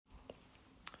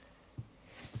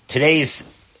Today's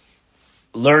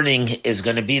learning is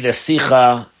going to be the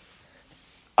sicha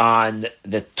on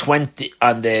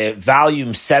the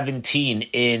volume 17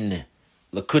 in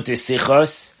Likutei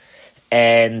Sichos,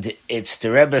 and it's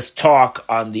the Rebbe's talk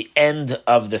on the end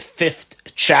of the 5th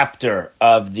chapter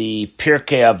of the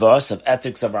pirkei avos, of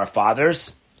Ethics of Our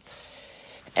Fathers,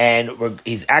 and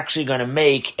he's actually going to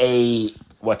make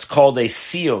what's called a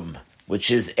siyum,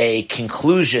 which is a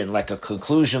conclusion, like a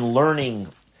conclusion learning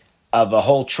of a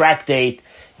whole tractate,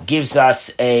 gives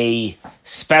us a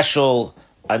special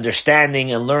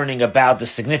understanding and learning about the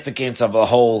significance of a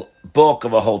whole book,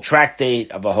 of a whole tractate,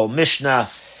 of a whole Mishnah,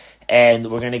 and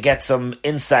we're going to get some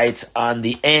insights on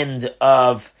the end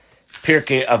of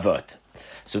Pirkei Avot.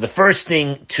 So the first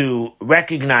thing to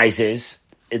recognize is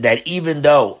that even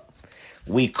though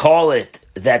we call it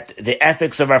that the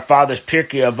Ethics of Our Fathers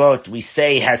Pirkei Avot, we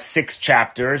say has 6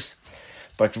 chapters,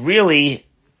 but really,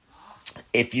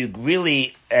 if you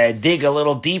really dig a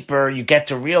little deeper, you get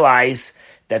to realize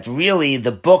that really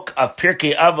the book of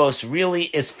Pirkei Avos really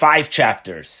is 5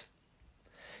 chapters.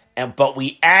 But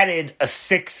we added a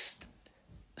 6th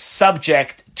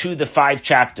subject to the 5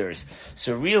 chapters.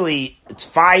 So really, it's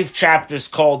 5 chapters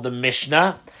called the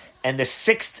Mishnah, and the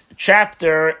 6th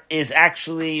chapter is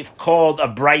actually called a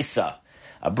brisa.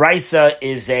 A brisa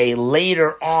is a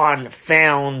later on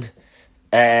found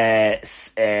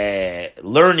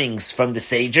learnings from the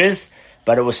sages,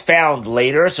 but it was found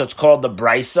later, so it's called the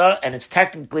brisa, and it's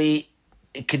technically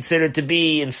considered to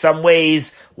be, in some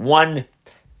ways, 1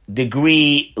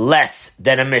 degree less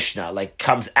than a Mishnah, like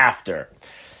comes after.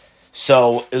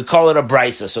 So we call it a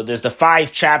brisa. So there's the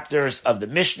 5 chapters of the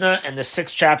Mishnah, and the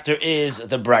 6th chapter is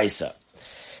the brisa.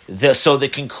 So the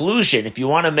conclusion, if you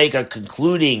want to make a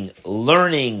concluding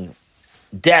learning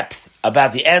depth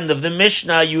about the end of the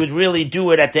Mishnah, you would really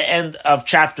do it at the end of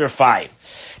chapter 5.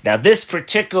 Now, this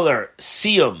particular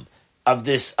siyum of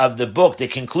the book, the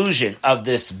conclusion of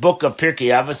this book of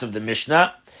Pirkei Avos of the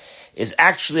Mishnah, is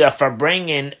actually a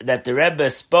farbrengen that the Rebbe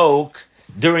spoke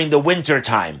during the winter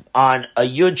time on a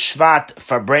Yud Shvat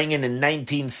farbrengen in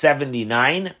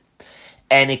 1979,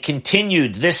 and it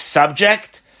continued this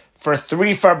subject for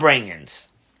 3 farbrengens.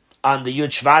 On the Yud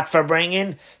Shvat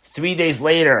farbrengen, 3 days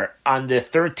later, on the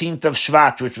 13th of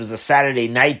Shvat, which was a Saturday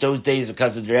night, those days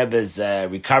because of the Rebbe's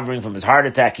recovering from his heart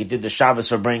attack, he did the Shabbos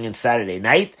farbrengen Saturday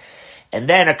night. And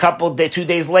then 2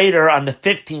 days later, on the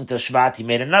 15th of Shvat, he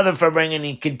made another farbrengen, and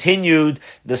he continued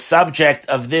the subject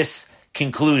of this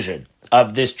conclusion,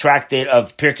 of this tractate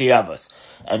of Pirkei Avos.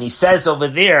 And he says over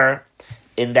there,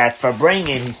 in that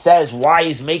farbrengen, he says why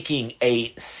he's making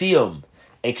a siyum,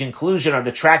 a conclusion of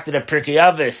the tractate of Pirkei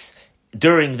Avos,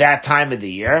 during that time of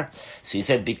the year. So he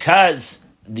said, because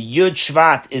the Yud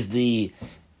Shvat is the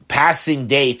passing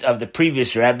date of the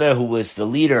previous Rebbe, who was the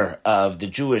leader of the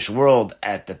Jewish world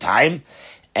at the time,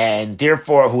 and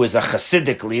therefore who is a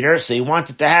Hasidic leader, so he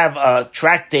wanted to have a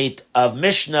tractate of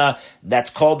Mishnah that's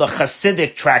called a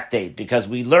Hasidic tractate, because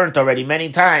we learned already many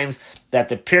times that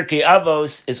the Pirkei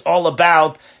Avos is all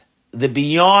about the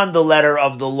beyond the letter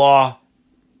of the law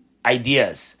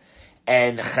ideas.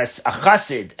 And a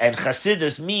chassid and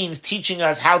chassidus means teaching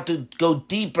us how to go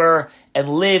deeper and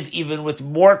live even with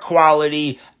more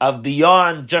quality of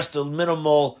beyond just the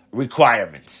minimal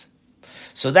requirements.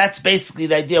 So that's basically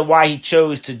the idea why he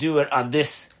chose to do it on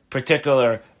this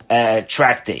particular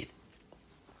tractate.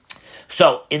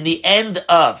 So in the end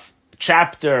of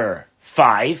chapter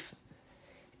 5,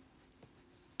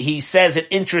 he says an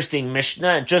interesting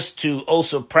Mishnah, just to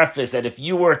also preface that if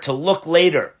you were to look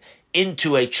later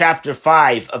into a chapter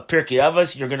 5 of Pirkei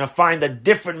Avos, you're going to find a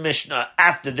different Mishnah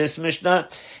after this Mishnah,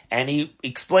 and he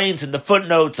explains in the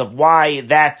footnotes of why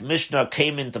that Mishnah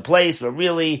came into place, but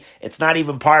really, it's not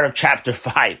even part of chapter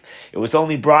 5. It was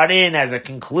only brought in as a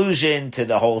conclusion to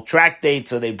the whole tractate,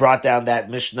 so they brought down that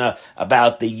Mishnah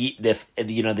about the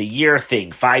year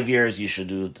thing. 5 years you should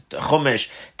do the Chumash,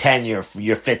 10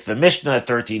 you're fit for Mishnah,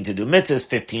 13 to do mitzvahs,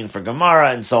 15 for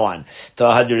Gemara, and so on, till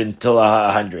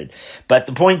 100. But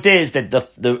the point is that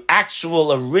the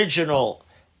actual original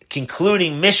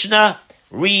concluding Mishnah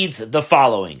reads the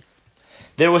following.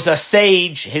 There was a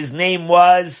sage, his name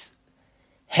was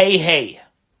Hey.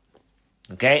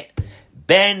 Okay?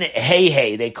 Ben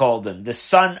Hey, they called him, the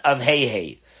son of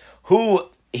Hey. Who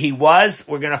he was,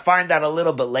 we're going to find out a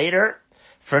little bit later.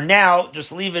 For now,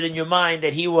 just leave it in your mind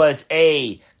that he was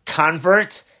a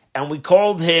convert, and we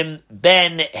called him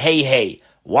Ben Hey.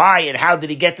 Why and how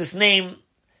did he get this name?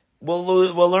 We'll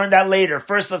learn that later.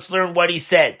 First, let's learn what he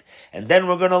said. And then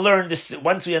we're going to learn this.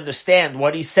 Once we understand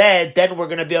what he said, then we're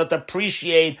going to be able to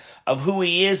appreciate of who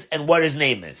he is and what his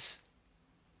name is.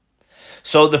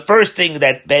 So the first thing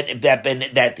that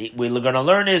we're going to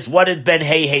learn is, what did Ben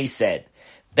Hey said?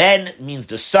 Ben means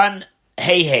the son.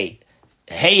 Hey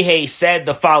said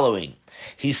the following.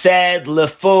 He said,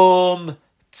 Lefum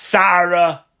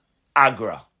Tsara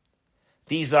Agra.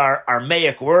 These are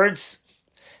Aramaic words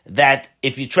that,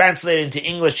 if you translate into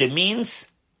English, it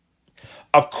means,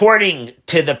 according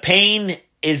to the pain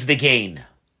is the gain.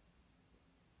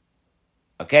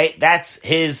 Okay, that's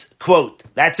his quote.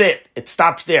 That's it. It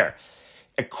stops there.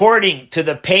 According to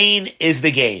the pain is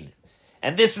the gain.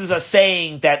 And this is a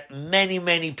saying that many,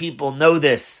 many people know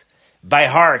this by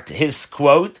heart, his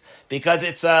quote, because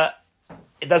it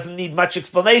doesn't need much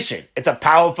explanation. It's a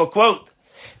powerful quote.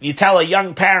 If you tell a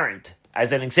young parent,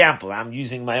 as an example, I'm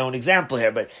using my own example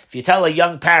here, but if you tell a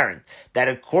young parent that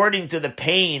according to the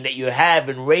pain that you have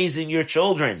in raising your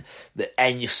children,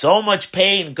 and so much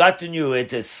pain got in you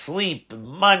into sleep,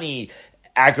 money,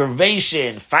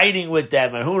 aggravation, fighting with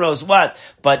them, and who knows what,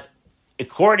 but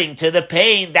according to the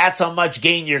pain, that's how much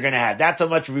gain you're going to have. That's how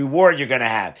much reward you're going to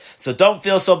have. So don't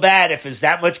feel so bad if it's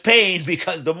that much pain,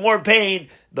 because the more pain,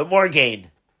 the more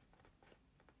gain.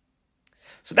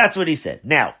 So that's what he said.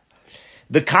 Now,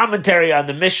 the commentary on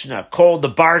the Mishnah called the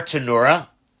Bar Tanura.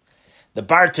 The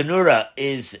Bar Tanura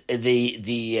is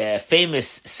the famous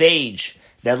sage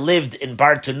that lived in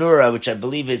Bar Tanura, which I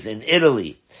believe is in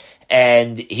Italy.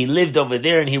 And he lived over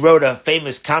there, and he wrote a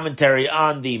famous commentary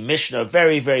on the Mishnah,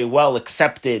 very, very well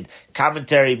accepted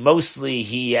commentary. Mostly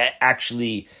he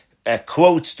actually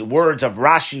quotes the words of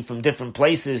Rashi from different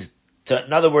places.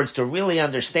 In other words, to really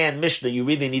understand Mishnah, you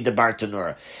really need the Bar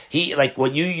Tanura.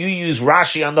 When you use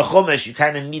Rashi on the Chumash, you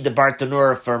kind of need the Bar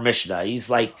Tanura for Mishnah. He's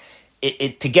like,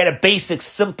 to get a basic,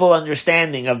 simple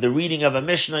understanding of the reading of a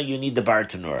Mishnah, you need the Bar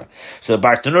Tanura. So the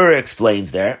Bar Tanura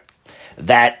explains there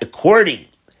that according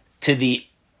to the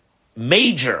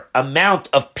major amount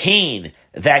of pain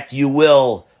that you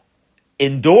will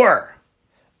endure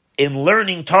in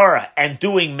learning Torah and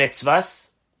doing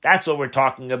mitzvahs, that's what we're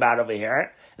talking about over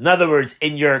here. In other words,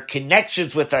 in your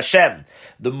connections with Hashem,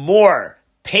 the more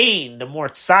pain, the more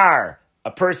tsar a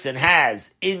person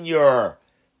has in your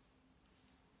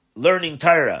learning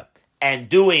Torah and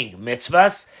doing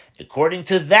mitzvahs, according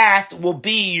to that will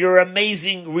be your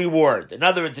amazing reward. In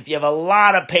other words, if you have a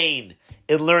lot of pain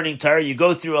in learning Torah, you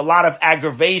go through a lot of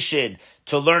aggravation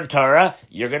to learn Torah,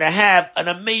 you're going to have an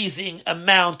amazing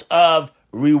amount of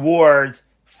reward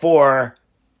for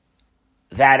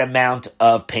that amount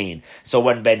of pain. So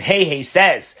when Ben Hey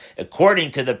says,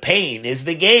 according to the pain is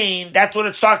the gain, that's what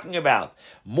it's talking about.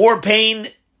 More pain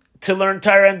to learn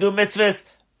Torah and do mitzvahs,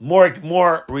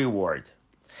 more reward.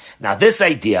 Now this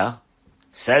idea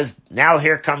says, now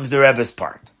here comes the Rebbe's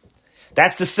part.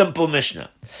 That's the simple Mishnah.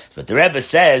 But the Rebbe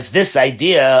says, this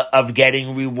idea of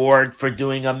getting reward for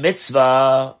doing a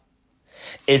mitzvah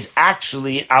is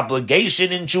actually an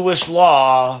obligation in Jewish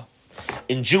law.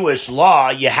 In Jewish law,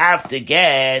 you have to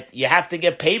get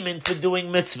payment for doing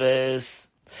mitzvahs,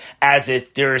 as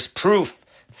there's proof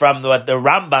from what the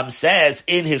Rambam says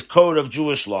in his code of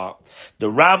Jewish law. The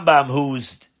Rambam,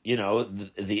 who's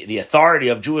the authority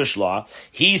of Jewish law,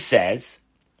 he says,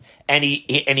 and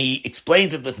he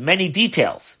explains it with many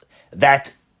details,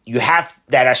 that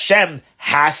Hashem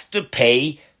has to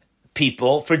pay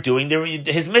people for doing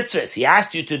his mitzvahs. He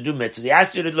asked you to do mitzvahs. He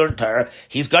asked you to learn Torah.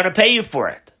 He's going to pay you for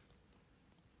it.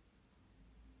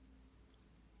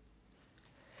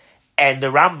 And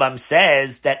the Rambam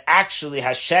says that actually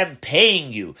Hashem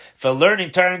paying you for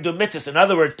learning Torah and do mitzvahs, in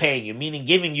other words, paying you, meaning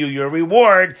giving you your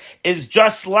reward, is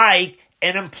just like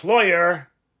an employer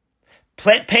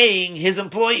paying his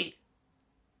employee.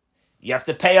 You have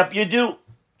to pay up your due.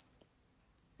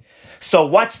 So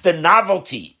what's the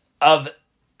novelty of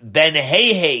Ben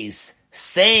Hei's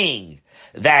saying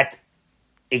that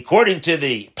according to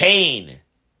the pain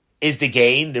is the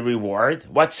gain, the reward?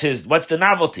 What's the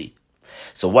novelty?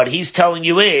 So what he's telling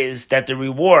you is that the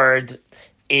reward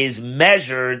is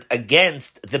measured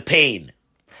against the pain,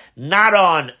 not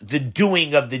on the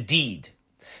doing of the deed.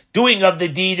 Doing of the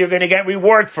deed, you're going to get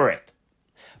reward for it.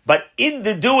 But in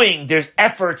the doing, there's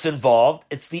efforts involved.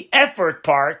 It's the effort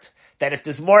part that if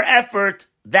there's more effort,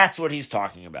 that's what he's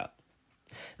talking about.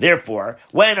 Therefore,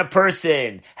 when a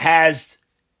person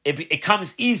it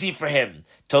comes easy for him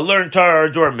to learn Torah or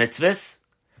do mitzvahs,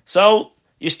 so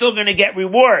you're still going to get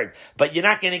reward, but you're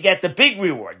not going to get the big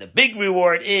reward. The big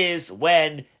reward is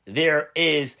when there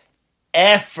is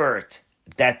effort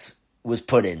that was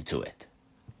put into it.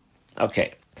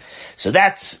 Okay, so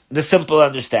that's the simple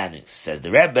understanding. Says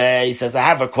the Rebbe, he says, I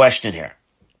have a question here.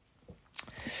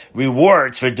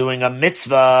 Rewards for doing a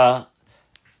mitzvah,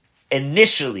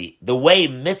 initially, the way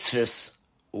mitzvahs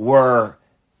were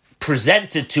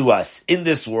presented to us in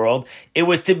this world, it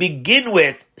was to begin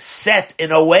with set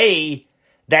in a way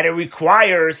that it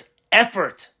requires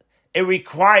effort. It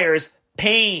requires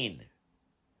pain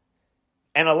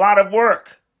and a lot of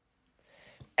work.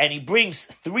 And he brings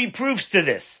 3 proofs to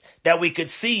this, that we could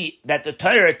see that the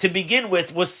Torah, to begin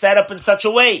with, was set up in such a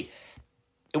way.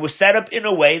 It was set up in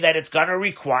a way that it's going to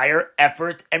require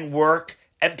effort and work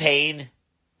and pain.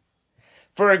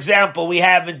 For example, we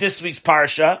have in this week's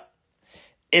Parsha,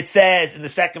 it says in the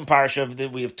second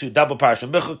Parsha, we have 2 double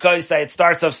Parsha, it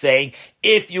starts off saying,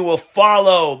 if you will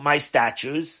follow my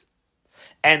statutes,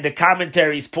 and the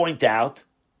commentaries point out,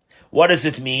 what does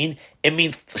it mean? It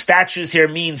means, statutes here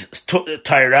means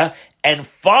Torah, and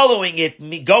following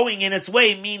it, going in its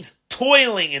way, means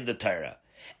toiling in the Torah.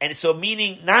 And so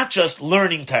meaning not just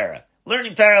learning Torah.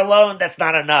 Learning Torah alone, that's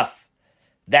not enough.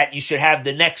 That you should have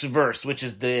the next verse, which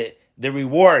is the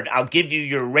reward. I'll give you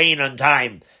your rain on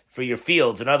time for your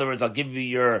fields. In other words, I'll give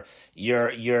you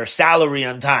your salary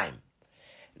on time.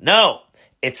 No,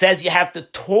 it says you have to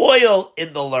toil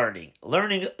in the learning.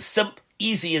 Learning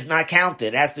easy is not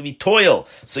counted. It has to be toil.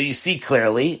 So you see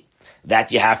clearly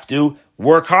that you have to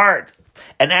work hard.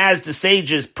 And as the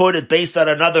sages put it based on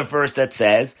another verse that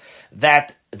says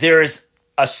that there is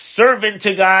a servant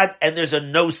to God and there's a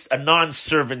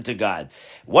non-servant to God.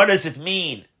 What does it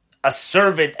mean? A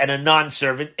servant and a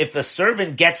non-servant. If a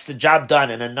servant gets the job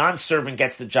done and a non-servant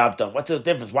gets the job done, what's the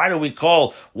difference? Why do we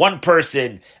call one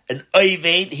person an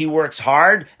oved, he works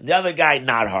hard, and the other guy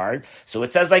not hard? So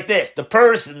it says like this, the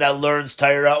person that learns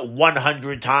Torah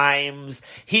 100 times,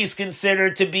 he's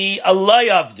considered to be a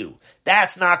loyavdu.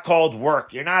 That's not called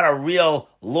work. You're not a real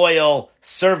loyal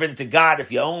servant to God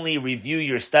if you only review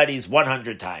your studies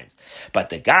 100 times.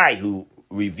 But the guy who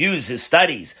reviews his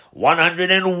studies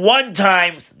 101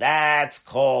 times, that's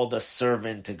called a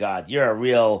servant to God. You're a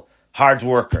real hard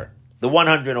worker. The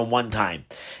 101 time.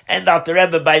 And Dr.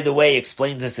 Rebbe, by the way,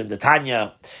 explains this in the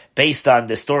Tanya based on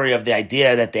the story of the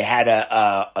idea that they had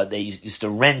they used to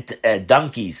rent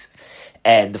donkeys,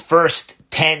 and the first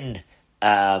 10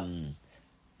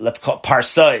 let's call it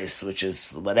parsas, which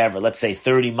is whatever, let's say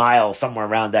 30 miles, somewhere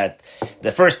around that.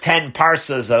 The first 10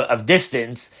 parsas of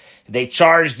distance, they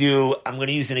charged you, I'm going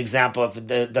to use an example, if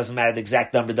it doesn't matter the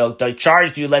exact number, they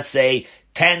charged you, let's say,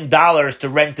 $10 to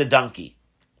rent a donkey.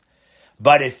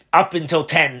 But if up until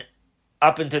 10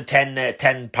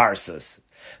 parsas.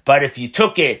 But if you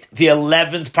took it the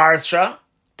 11th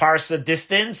parsa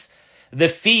distance, the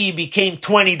fee became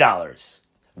 $20.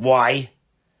 Why?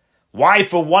 Why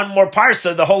for one more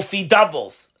parsa the whole fee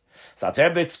doubles? So the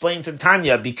Rebbe explains in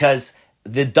Tanya, because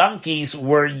the donkeys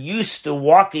were used to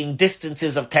walking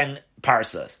distances of 10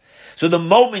 parsas. So the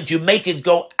moment you make it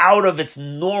go out of its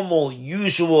normal,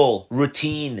 usual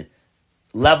routine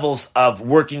levels of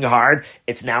working hard,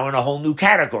 it's now in a whole new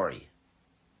category.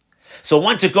 So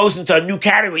once it goes into a new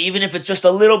category, even if it's just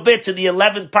a little bit to the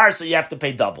 11th parsa, you have to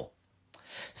pay double.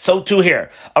 So too here,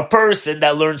 a person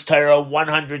that learns Torah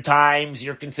 100 times,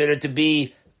 you're considered to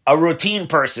be a routine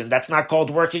person. That's not called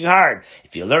working hard.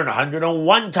 If you learn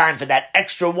 101 times for that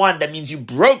extra one, that means you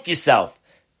broke yourself.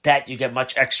 That you get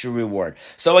much extra reward.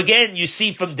 So again, you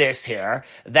see from this here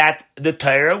that the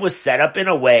Torah was set up in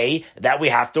a way that we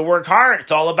have to work hard.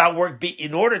 It's all about work.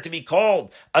 In order to be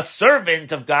called a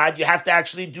servant of God, you have to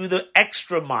actually do the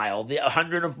extra mile, the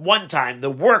 101 time,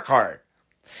 the work hard.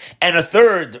 And a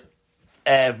third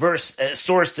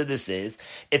source to this is,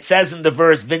 it says in the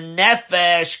verse,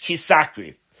 "V'nefesh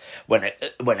kisakriv."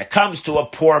 When it comes to a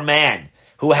poor man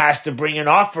who has to bring an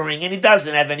offering and he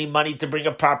doesn't have any money to bring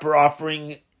a proper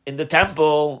offering in the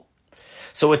temple.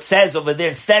 So it says over there,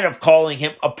 instead of calling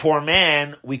him a poor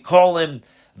man, we call him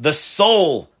the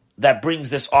soul that brings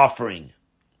this offering.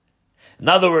 In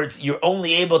other words, you're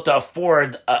only able to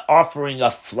afford offering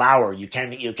of flour. You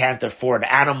can't afford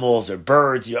animals or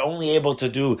birds. You're only able to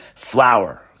do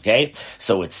flour. Okay?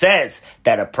 So it says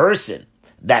that a person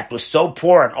that was so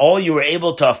poor and all you were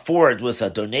able to afford was a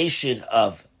donation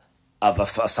of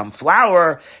some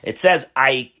flour, it says,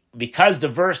 because the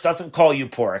verse doesn't call you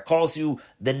poor, it calls you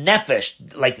the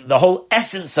nefesh, like the whole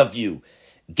essence of you,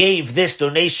 gave this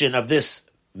donation of this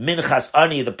minchas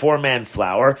ani, the poor man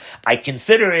flour, I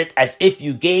consider it as if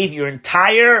you gave your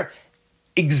entire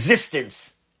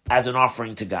existence as an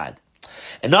offering to God.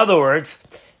 In other words,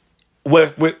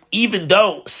 even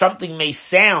though something may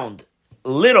sound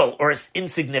little or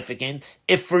insignificant,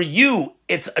 if for you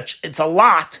it's a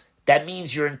lot, that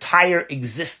means your entire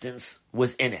existence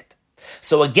was in it.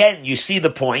 So again, you see the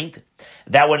point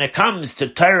that when it comes to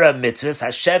Torah mitzvahs,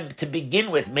 Hashem, to begin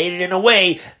with, made it in a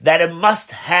way that it must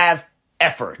have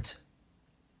effort.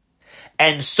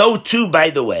 And so too, by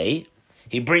the way,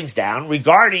 he brings down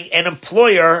regarding an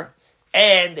employer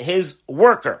and his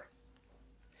worker.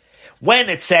 When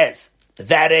it says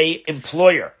that a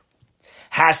employer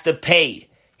has to pay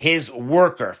his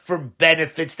worker for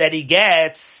benefits that he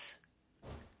gets,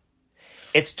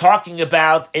 it's talking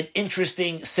about an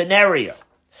interesting scenario.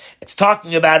 It's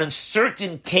talking about in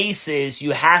certain cases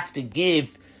you have to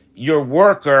give your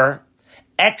worker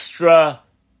extra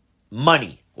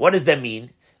money. What does that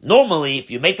mean? Normally,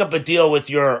 if you make up a deal with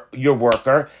your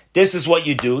worker, this is what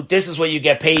you do. This is what you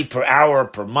get paid per hour,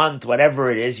 per month,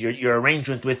 whatever it is, your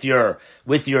arrangement with your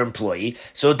employee.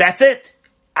 So that's it.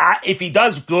 If he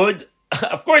does good,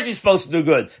 of course he's supposed to do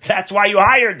good. That's why you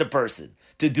hired the person,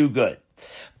 to do good.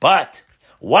 But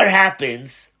what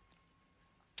happens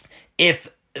if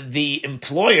the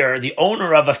employer, the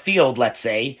owner of a field, let's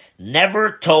say,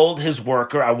 never told his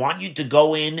worker, I want you to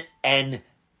go in and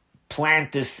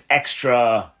plant this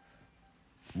extra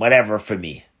whatever for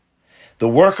me. The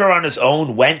worker on his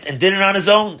own went and did it on his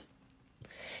own.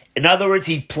 In other words,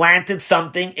 he planted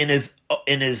something in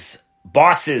his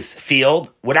boss's field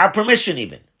without permission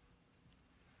even.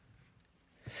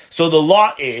 So the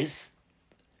law is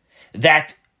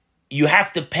that you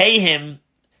have to pay him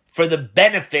for the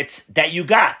benefits that you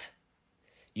got.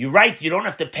 You're right, you don't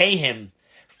have to pay him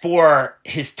for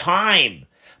his time.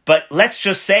 But let's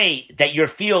just say that your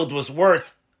field was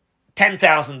worth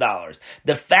 $10,000.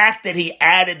 The fact that he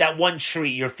added that one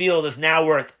tree, your field is now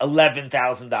worth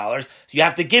 $11,000. So you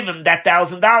have to give him that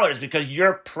 $1,000 because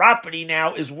your property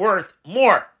now is worth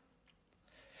more.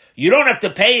 You don't have to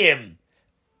pay him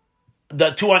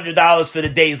the $200 for the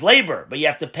day's labor, but you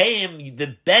have to pay him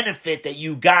the benefit that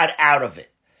you got out of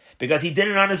it because he did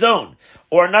it on his own.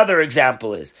 Or another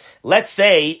example is, let's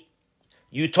say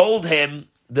you told him,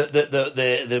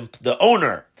 the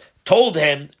owner told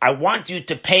him, I want you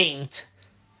to paint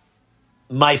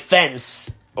my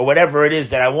fence or whatever it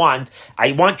is that I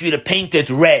want you to paint it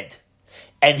red.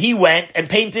 And he went and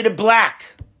painted it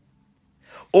black.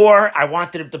 Or I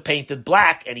wanted him to paint it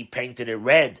black and he painted it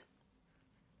red.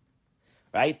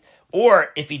 Right?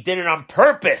 Or if he did it on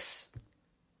purpose,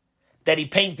 that he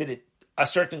painted it a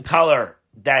certain color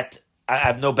that I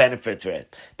have no benefit to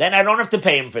it, then I don't have to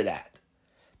pay him for that.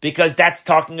 Because that's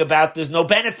talking about there's no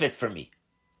benefit for me.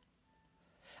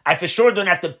 I for sure don't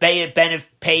have to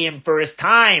pay him for his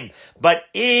time. But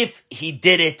if he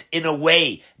did it in a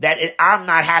way that I'm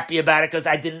not happy about it because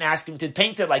I didn't ask him to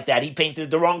paint it like that. He painted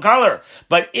the wrong color.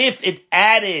 But if it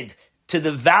added to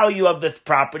the value of the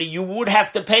property, you would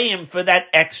have to pay him for that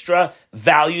extra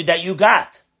value that you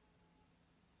got.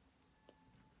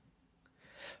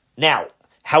 Now,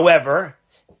 however,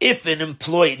 if an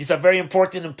employee, these are very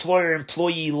important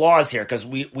employer-employee laws here, because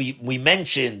we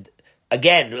mentioned,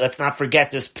 again, let's not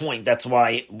forget this point. That's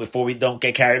why, before we don't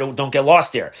get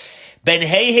lost here. Ben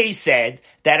Hehe said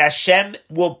that Hashem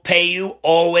will pay you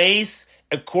always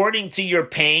according to your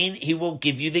pain. He will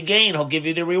give you the gain. He'll give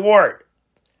you the reward.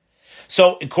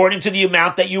 So, according to the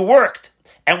amount that you worked.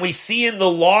 And we see in the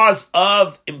laws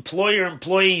of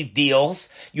employer-employee deals,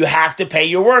 you have to pay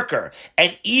your worker.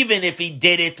 And even if he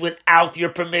did it without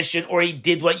your permission or he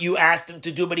did what you asked him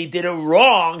to do, but he did it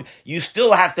wrong, you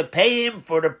still have to pay him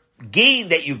for the gain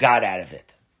that you got out of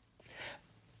it.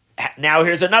 Now,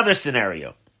 here's another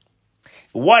scenario.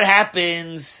 What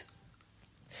happens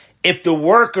if the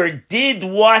worker did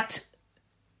what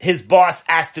his boss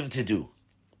asked him to do?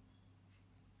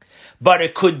 But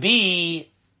it could be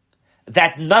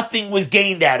that nothing was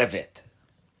gained out of it.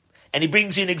 And he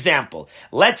brings you an example.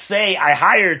 Let's say I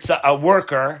hired a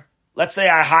worker. Let's say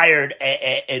I hired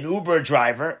an Uber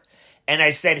driver. And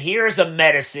I said, here's a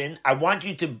medicine. I want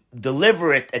you to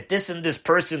deliver it at this and this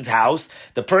person's house.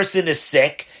 The person is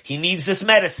sick. He needs this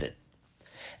medicine.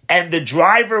 And the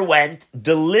driver went,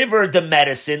 delivered the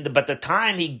medicine. But the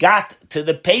time he got to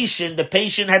the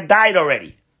patient had died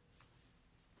already.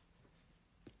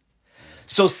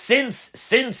 So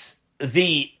since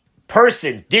the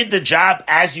person did the job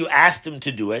as you asked him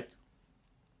to do it,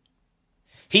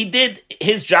 he did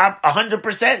his job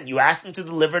 100%. You asked him to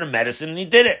deliver the medicine and he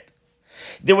did it.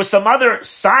 There was some other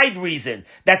side reason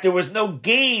that there was no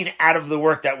gain out of the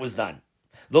work that was done.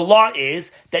 The law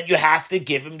is that you have to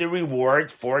give him the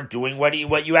reward for doing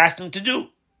what you asked him to do.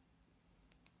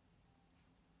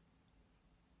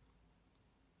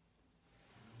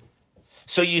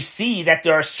 So you see that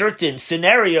there are certain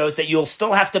scenarios that you'll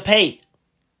still have to pay.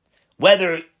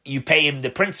 Whether you pay him the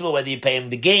principal, whether you pay him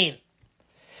the gain.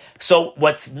 So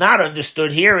what's not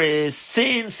understood here is,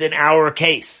 since in our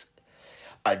case,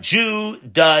 A Jew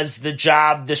does the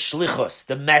job, the shlichus,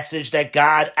 the message that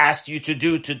God asked you to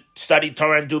do, to study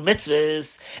Torah and do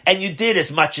mitzvahs, and you did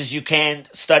as much as you can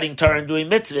studying Torah and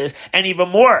doing mitzvahs, and even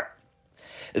more.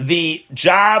 The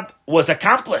job was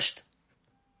accomplished.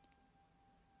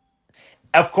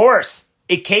 Of course,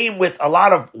 it came with a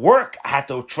lot of work. I had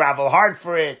to travel hard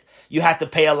for it. You had to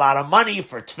pay a lot of money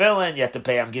for tefillin. You had to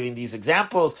pay, I'm giving these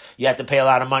examples. You had to pay a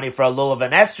lot of money for a lulav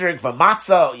and esrog, for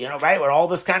matzah, right? Or all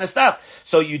this kind of stuff.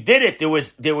 So you did it.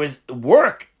 There was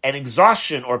work and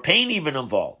exhaustion or pain even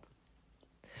involved.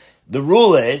 The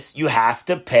rule is you have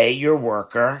to pay your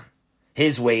worker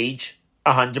his wage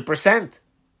 100%.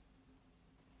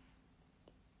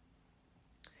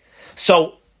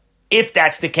 So if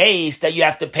that's the case, that you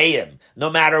have to pay him, no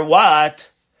matter what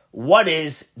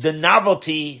is the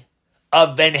novelty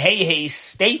of Ben Hei's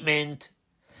statement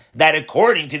that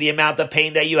according to the amount of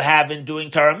pain that you have in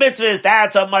doing Torah mitzvahs,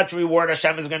 that's how much reward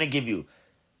Hashem is going to give you?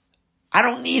 I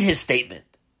don't need his statement.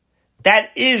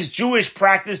 That is Jewish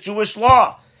practice, Jewish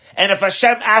law. And if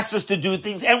Hashem asked us to do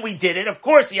things, and we did it, of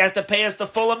course he has to pay us the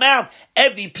full amount,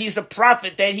 every piece of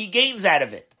profit that he gains out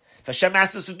of it. If Hashem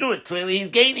asks us to do it, clearly he's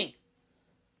gaining.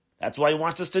 That's why he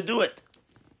wants us to do it.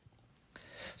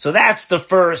 So that's the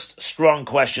first strong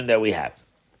question that we have.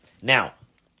 Now,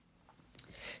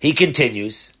 he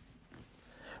continues,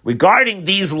 regarding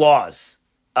these laws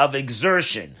of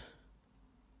exertion,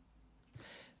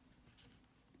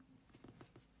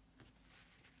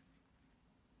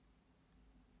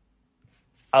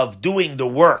 of doing the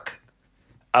work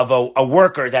of a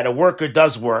worker, that a worker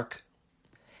does work,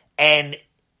 and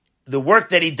the work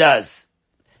that he does,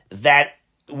 that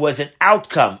was an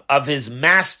outcome of his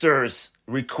master's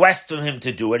request to him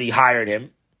to do it, he hired him.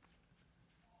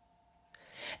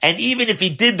 And even if he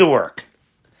did the work,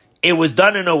 it was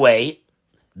done in a way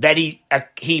that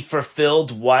he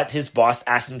fulfilled what his boss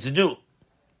asked him to do.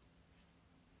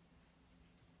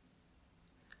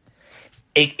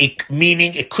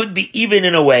 Meaning it could be even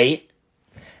in a way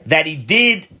that he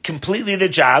did completely the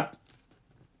job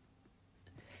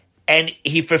and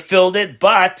he fulfilled it,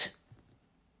 but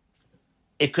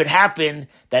it could happen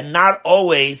that not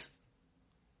always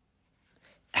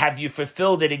have you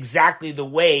fulfilled it exactly the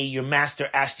way your master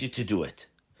asked you to do it.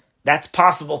 That's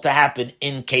possible to happen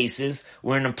in cases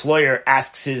where an employer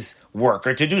asks his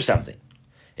worker to do something.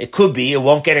 It could be, it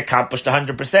won't get accomplished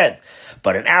 100%.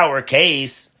 But in our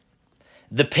case,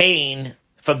 the pain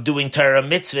from doing Torah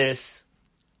mitzvahs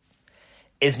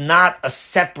is not a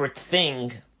separate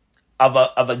thing of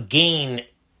a gain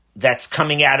that's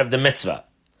coming out of the mitzvah.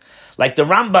 Like the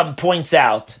Rambam points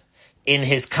out in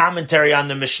his commentary on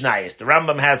the Mishnayos. The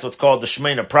Rambam has what's called the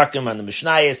Shmeina Prakim on the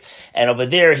Mishnayos, and over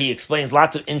there he explains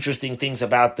lots of interesting things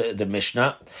about the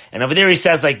Mishnah. And over there he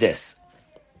says like this: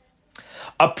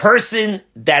 a person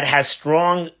that has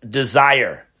strong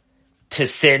desire to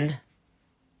sin,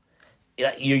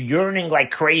 you're yearning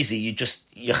like crazy, you're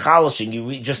chalashing,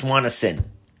 you just want to sin.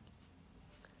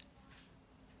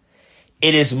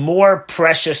 It is more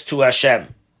precious to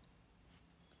Hashem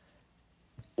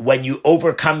when you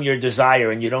overcome your desire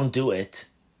and you don't do it,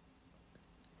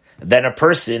 than a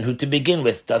person who to begin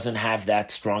with doesn't have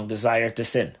that strong desire to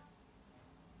sin.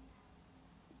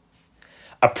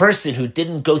 A person who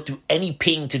didn't go through any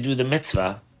pain to do the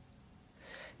mitzvah,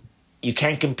 you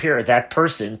can't compare that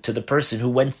person to the person who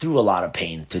went through a lot of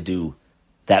pain to do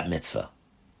that mitzvah.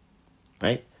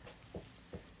 Right?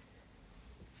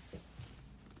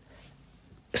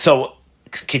 So,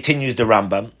 continues the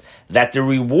Rambam, that the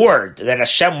reward that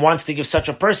Hashem wants to give such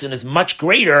a person is much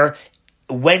greater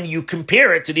when you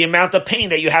compare it to the amount of pain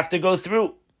that you have to go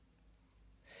through.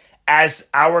 As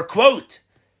our quote,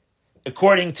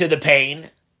 according to the pain,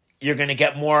 you're going to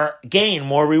get more gain,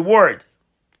 more reward.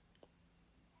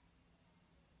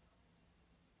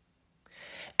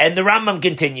 And the Rambam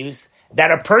continues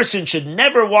that a person should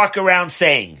never walk around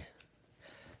saying,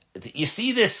 you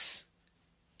see this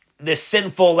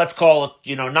sinful, let's call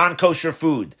it, non-kosher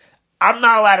food. I'm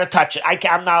not allowed to touch it.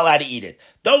 I'm not allowed to eat it.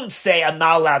 Don't say I'm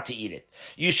not allowed to eat it.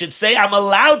 You should say I'm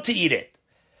allowed to eat it.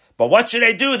 But what should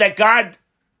I do that God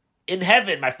in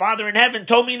heaven, my Father in heaven,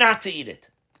 told me not to eat it?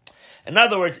 In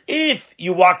other words, if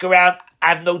you walk around,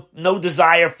 I have no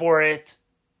desire for it,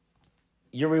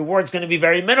 your reward's going to be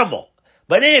very minimal.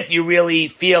 But if you really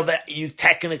feel that you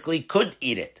technically could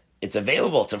eat it, it's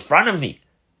available, it's in front of me,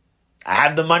 I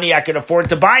have the money, I can afford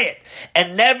to buy it.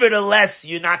 And nevertheless,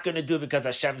 you're not going to do it because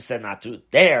Hashem said not to.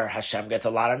 There, Hashem gets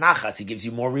a lot of nachas. He gives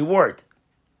you more reward.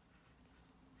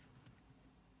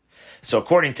 So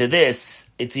according to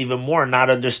this, it's even more not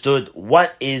understood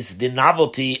what is the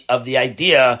novelty of the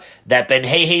idea that Ben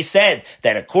Heihe said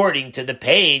that according to the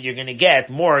pain, you're going to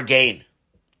get more gain.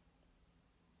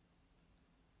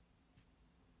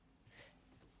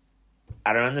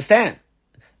 I don't understand.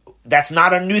 That's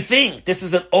not a new thing. This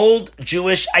is an old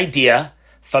Jewish idea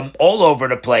from all over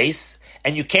the place.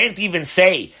 And you can't even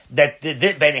say that the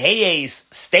Ben Hayei's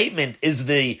statement is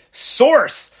the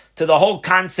source to the whole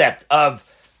concept of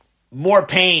more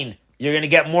pain, you're going to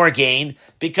get more gain,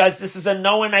 because this is a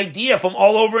known idea from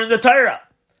all over in the Torah.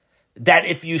 That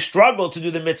if you struggle to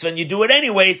do the mitzvah and you do it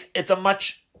anyways, it's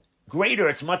much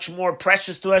more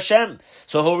precious to Hashem.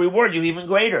 So he'll reward you even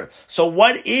greater. So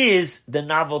what is the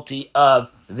novelty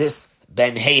of this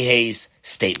Ben Hayei's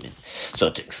statement?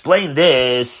 So to explain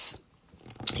this,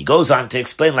 he goes on to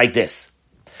explain like this.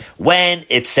 When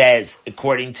it says,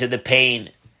 according to the pain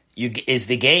is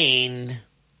the gain,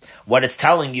 what it's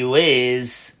telling you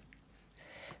is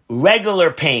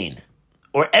regular pain,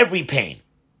 or every pain,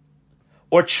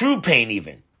 or true pain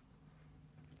even.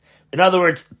 In other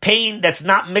words, pain that's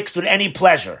not mixed with any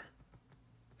pleasure.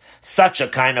 Such a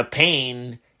kind of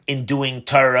pain in doing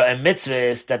Torah and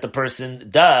mitzvahs that the person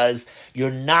does,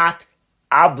 you're not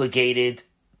obligated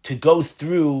to go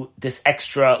through this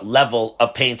extra level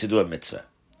of pain to do a mitzvah.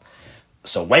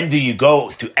 So when do you go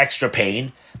through extra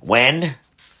pain? When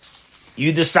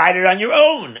you decided on your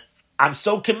own, I'm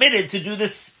so committed to do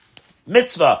this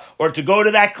mitzvah or to go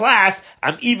to that class,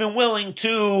 I'm even willing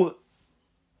to,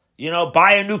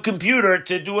 buy a new computer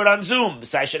to do it on Zoom.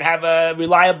 So I should have a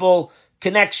reliable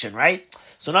connection, right?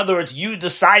 So in other words, you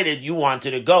decided you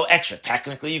wanted to go extra.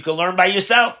 Technically, you can learn by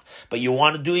yourself, but you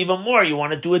want to do even more. You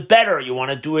want to do it better. You want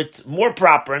to do it more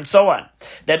proper and so on.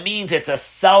 That means it's a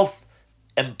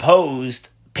self-imposed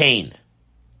pain.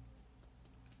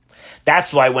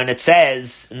 That's why when it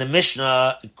says in the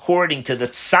Mishnah, according to the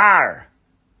Tsar,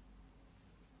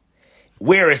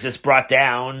 where is this brought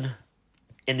down?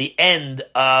 In the end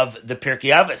of the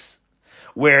Pirkei Avos.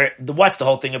 Where, what's the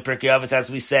whole thing of Pirkei Avos? As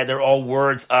we said, they're all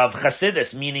words of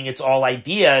Chassidus, meaning it's all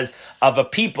ideas of a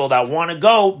people that want to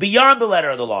go beyond the letter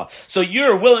of the law. So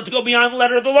you're willing to go beyond the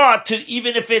letter of the law, to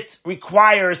even if it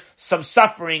requires some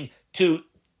suffering to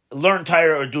learn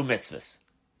Torah or do mitzvahs.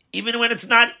 Even when it's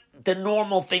not the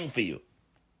normal thing for you.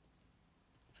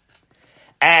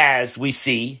 As we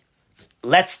see,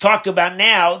 let's talk about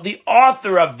now the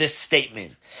author of this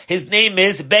statement. His name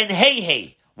is Ben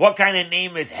Hayei. What kind of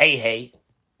name is Hayei?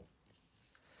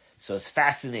 So it's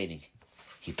fascinating.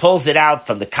 He pulls it out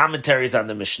from the commentaries on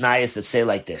the Mishnayos that say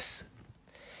like this.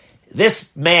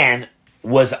 This man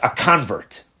was a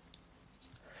convert.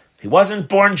 He wasn't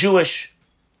born Jewish.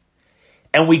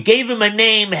 And we gave him a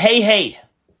name, Hayei.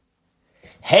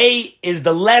 Hay is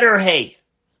the letter Hay.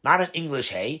 Not an English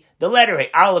Hay. The letter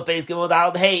Hay. Aleph, Beis, Gimel,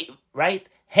 Daled, Hay. Right?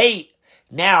 Hay.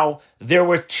 Now, there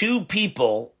were two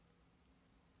people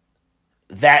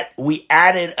that we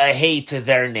added a Hay to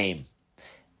their name.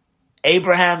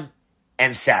 Abraham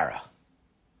and Sarah.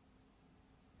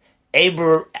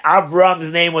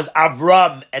 Avram's name was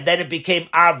Avram, and then it became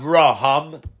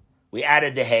Avraham. We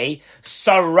added the Hay.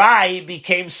 Sarai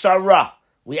became Sarah.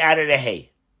 We added a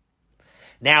Hay.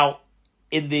 Now,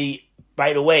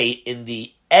 by the way, in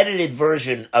the edited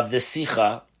version of the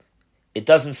sicha, it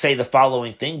doesn't say the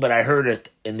following thing, but I heard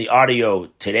it in the audio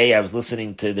today. I was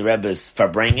listening to the Rebbe's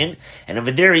Farbrengen, and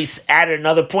over there he added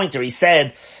another pointer. He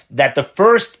said that the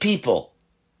first people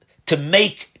to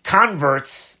make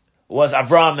converts was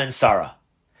Avram and Sarah.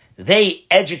 They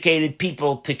educated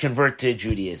people to convert to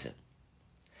Judaism.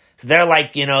 So they're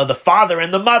like, the father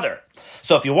and the mother.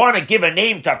 So if you want to give a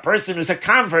name to a person who's a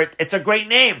convert, it's a great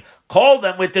name. Call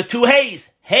them with the two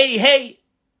Hays. Hey, hey.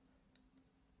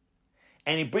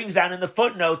 And he brings down in the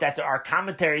footnote that there are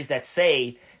commentaries that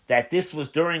say that this was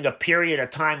during a period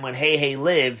of time when Hayei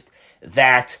lived,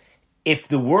 that if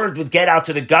the word would get out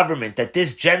to the government that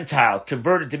this Gentile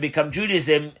converted to become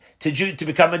Judaism, to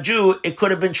become a Jew, it could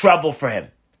have been trouble for him.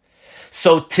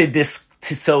 So to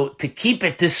keep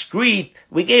it discreet,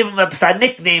 we gave him a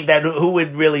nickname that who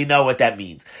would really know what that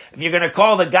means. If you're going to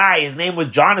call the guy, his name was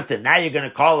Jonathan, now you're going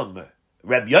to call him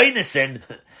Reb Yonason,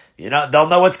 they'll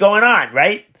know what's going on,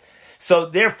 right? So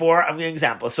therefore, I'm giving an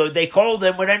example. So they called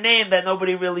him with a name that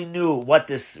nobody really knew what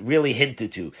this really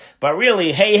hinted to. But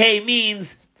really, Hey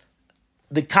means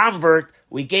the convert,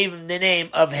 we gave him the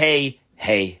name of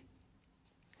Hey.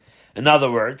 In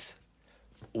other words,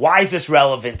 why is this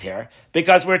relevant here?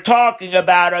 Because we're talking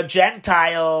about a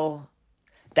Gentile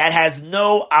that has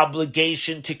no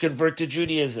obligation to convert to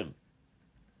Judaism.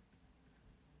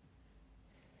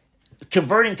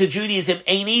 Converting to Judaism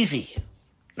ain't easy.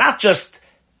 Not just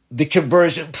the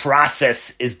conversion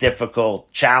process is difficult,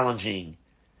 challenging.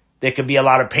 There could be a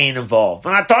lot of pain involved.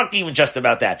 We're not talking even just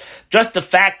about that. Just the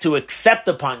fact to accept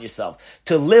upon yourself,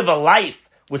 to live a life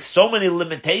with so many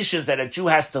limitations that a Jew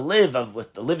has to live,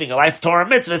 with living a life Torah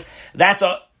mitzvahs, that's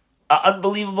a an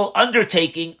unbelievable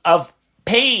undertaking of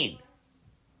pain.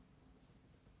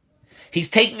 He's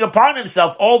taking upon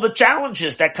himself all the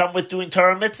challenges that come with doing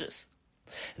Torah mitzvahs.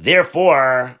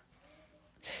 Therefore,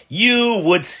 you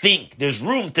would think, there's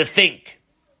room to think,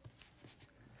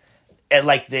 and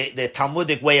like the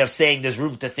Talmudic way of saying there's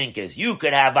room to think is, you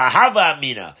could have a hava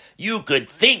amina. You could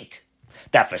think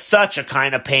that for such a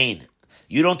kind of pain,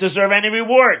 you don't deserve any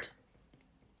reward.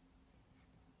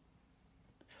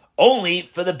 Only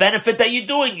for the benefit that you're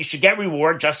doing. You should get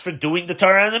reward just for doing the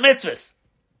Torah and the mitzvahs.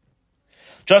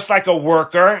 Just like a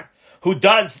worker who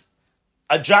does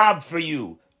a job for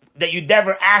you that you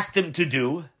never asked him to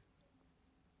do,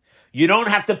 you don't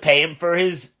have to pay him for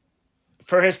his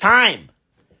time.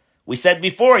 We said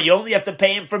before, you only have to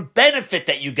pay him for benefit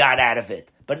that you got out of it,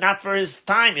 but not for his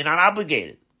time. You're not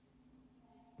obligated.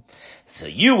 So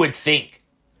you would think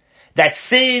that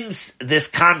since this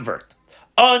convert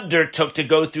undertook to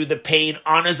go through the pain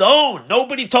on his own,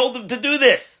 nobody told him to do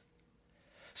this.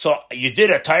 So you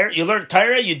did a Torah, you learned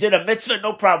Torah, you did a mitzvah,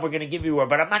 no problem, we're going to give you a word,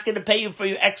 but I'm not going to pay you for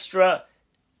your extra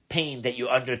pain that you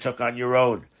undertook on your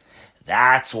own.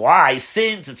 That's why,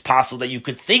 since it's possible that you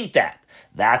could think that,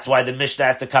 that's why the Mishnah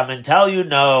has to come and tell you,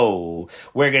 no,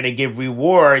 we're going to give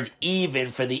reward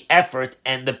even for the effort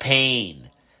and the pain.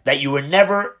 That you were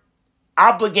never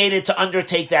obligated to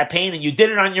undertake that pain and you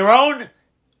did it on your own,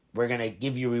 we're going to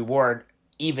give you reward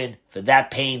even for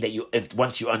that pain that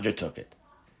once you undertook it.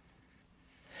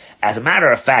 As a matter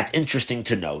of fact, interesting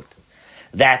to note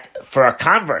that for a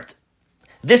convert,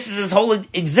 this is his whole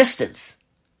existence.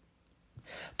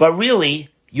 But really,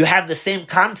 you have the same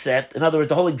concept. In other words,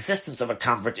 the whole existence of a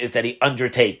convert is that the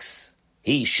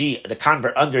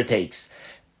convert undertakes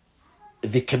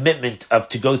the commitment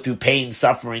to go through pain,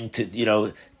 suffering,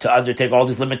 to undertake all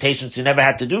these limitations you never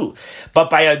had to do. But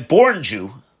by a born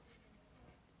Jew,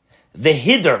 the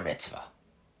hider mitzvah,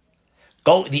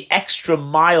 go the extra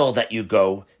mile that you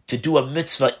go to do a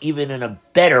mitzvah even in a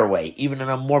better way, even in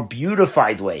a more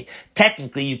beautified way.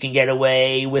 Technically, you can get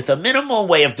away with a minimal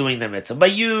way of doing the mitzvah,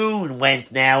 but you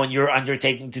went now and you're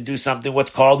undertaking to do something what's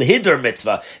called hider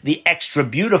mitzvah, the extra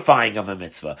beautifying of a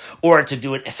mitzvah, or to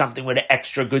do something with an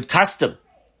extra good custom.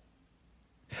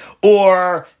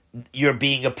 Or you're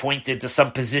being appointed to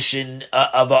some position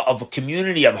of a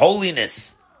community of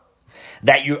holiness,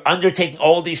 that you're undertaking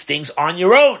all these things on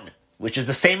your own, which is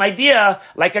the same idea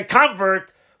like a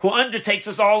convert who undertakes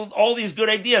us all these good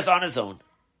ideas on his own.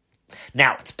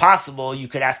 Now, it's possible you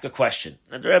could ask a question.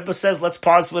 And the Rebbe says, let's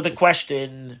pause with a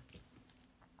question.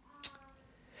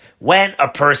 When a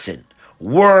person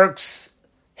works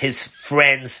his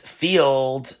friend's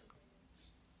field,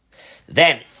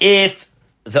 then if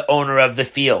the owner of the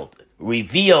field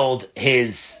revealed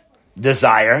his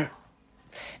desire,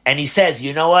 and he says,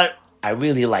 you know what? I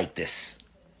really like this.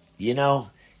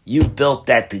 You built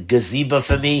that gazebo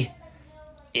for me.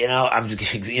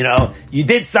 You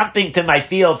did something to my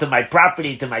field, to my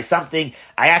property, to my something.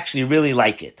 I actually really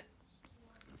like it.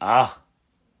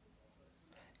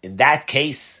 In that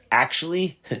case,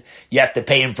 actually, you have to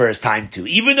pay him for his time too,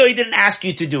 even though he didn't ask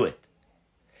you to do it.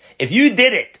 If you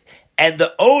did it, and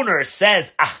the owner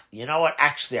says, you know what,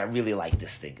 actually, I really like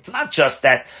this thing. It's not just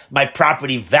that my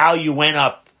property value went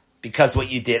up because what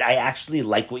you did. I actually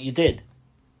like what you did.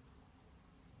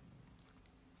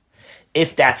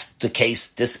 If that's the case,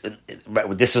 this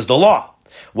is the law.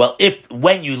 Well,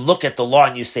 when you look at the law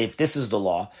and you say, if this is the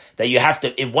law, that you have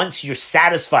to, once you're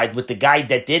satisfied with the guy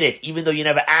that did it, even though you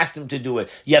never asked him to do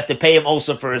it, you have to pay him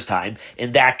also for his time.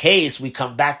 In that case, we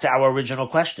come back to our original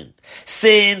question.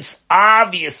 Since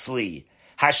obviously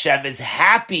Hashem is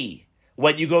happy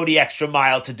when you go the extra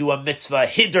mile to do a mitzvah,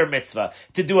 hider mitzvah,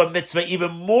 to do a mitzvah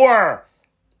even more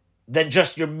than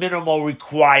just your minimal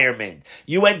requirement.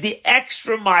 You went the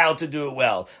extra mile to do it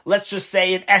well. Let's just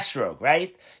say an esrog,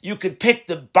 right? You could pick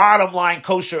the bottom line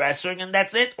kosher esrog and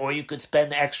that's it. Or you could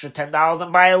spend the extra $10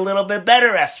 and buy a little bit better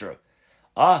esrog.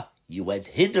 You went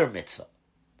hider mitzvah,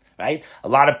 right? A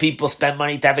lot of people spend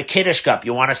money to have a kiddush cup.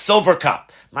 You want a silver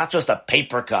cup, not just a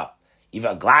paper cup.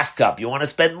 Even a glass cup. You want to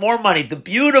spend more money to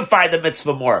beautify the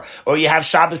mitzvah more. Or you have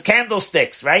Shabbos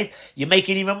candlesticks, right? You make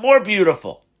it even more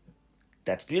beautiful.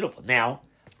 That's beautiful. Now,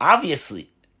 obviously,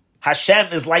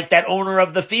 Hashem is like that owner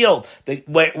of the field,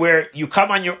 where you come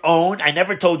on your own. I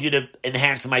never told you to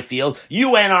enhance my field.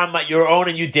 You went on your own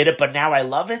and you did it, but now I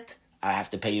love it. I have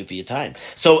to pay you for your time.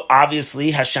 So obviously,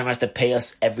 Hashem has to pay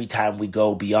us every time we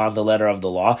go beyond the letter of the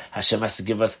law. Hashem has to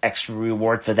give us extra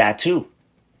reward for that too.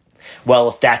 Well,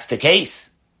 if that's the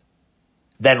case,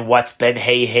 then what's Ben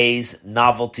Hay's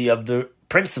novelty of the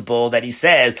principle that he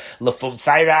says, Lefum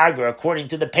Tzayra Agra, according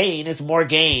to the pain, is more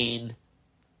gain.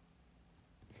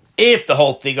 If the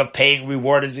whole thing of paying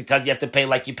reward is because you have to pay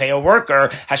like you pay a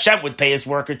worker, Hashem would pay his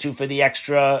worker too for the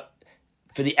extra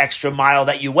mile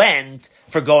that you went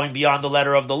for going beyond the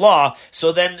letter of the law.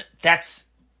 So then that's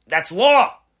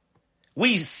law.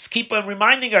 We keep on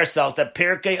reminding ourselves that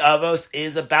pirkei avos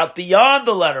is about beyond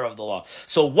the letter of the law.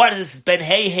 So what is Ben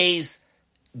Hei's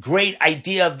great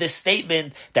idea of this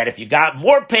statement that if you got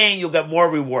more pain, you'll get more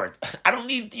reward? I don't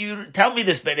need you to tell me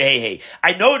this, Ben Hei.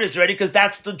 I know this already because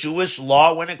that's the Jewish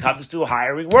law when it comes to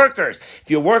hiring workers. If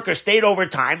your worker stayed over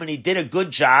time and he did a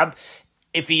good job,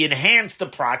 if he enhanced the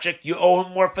project, you owe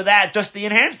him more for that, just the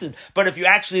enhancement. But if you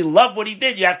actually love what he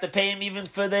did, you have to pay him even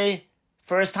for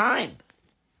his time.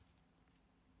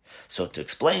 So to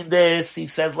explain this, he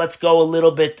says, let's go a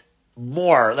little bit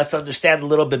more. Let's understand a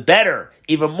little bit better,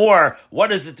 even more. What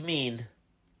does it mean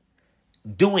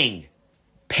doing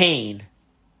pain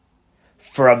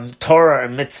for a Torah or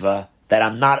mitzvah that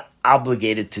I'm not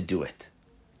obligated to do it?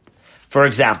 For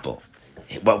example,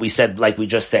 what we said, like we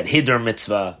just said, hidur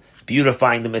mitzvah,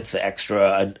 beautifying the mitzvah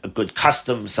extra, a good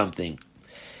custom, something.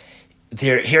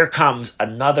 Here comes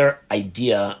another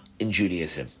idea in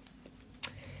Judaism.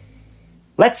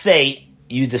 Let's say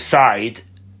you decide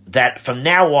that from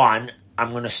now on,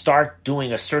 I'm going to start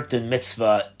doing a certain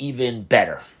mitzvah even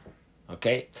better.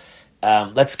 Okay?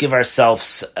 Let's give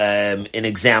ourselves an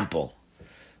example.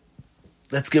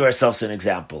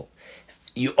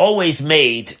 You always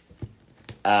made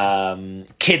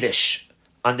Kiddush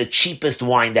on the cheapest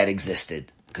wine that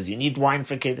existed, because you need wine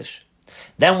for Kiddush.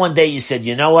 Then one day you said,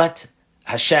 you know what?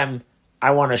 Hashem,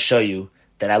 I want to show you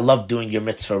that I love doing your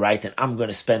mitzvah right, and I'm going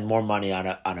to spend more money on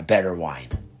a better wine.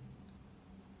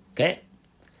 Okay?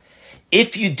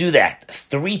 If you do that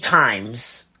 3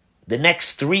 times, the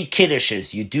next 3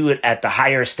 kiddushes, you do it at the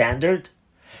higher standard,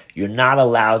 you're not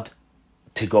allowed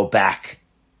to go back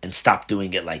and stop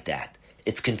doing it like that.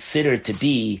 It's considered to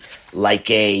be like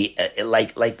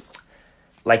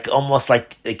almost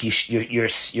like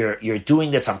you're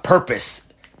doing this on purpose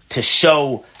to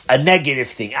show a negative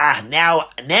thing. Now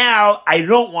I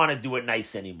don't want to do it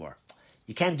nice anymore.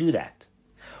 You can't do that.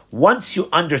 Once you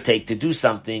undertake to do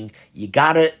something, you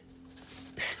gotta,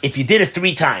 if you did it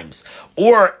 3 times,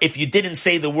 or if you didn't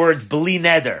say the words b'li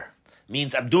neder,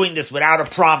 means I'm doing this without a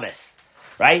promise,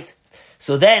 right?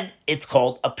 So then it's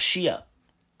called a pshia.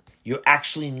 You're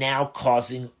actually now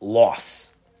causing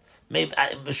loss. Maybe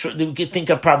I'm sure we could think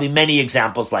of probably many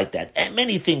examples like that, and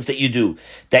many things that you do,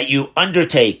 that you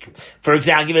undertake. For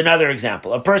example, I'll give another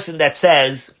example. A person that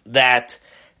says that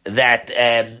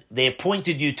they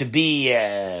appointed you to be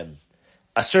a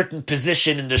certain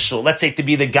position in the shul, let's say to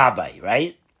be the gabbai,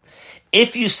 right?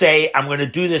 If you say, I'm going to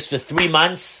do this for 3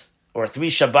 months or 3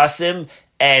 Shabbosim,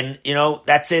 and,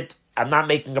 that's it, I'm not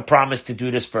making a promise to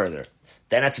do this further,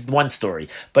 then that's one story.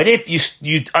 But if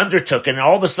you undertook and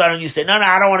all of a sudden you say, no,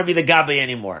 I don't want to be the gabbai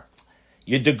anymore,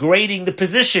 you're degrading the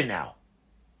position now.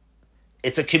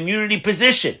 It's a community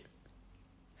position.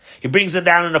 He brings it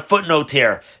down in a footnote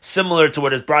here, similar to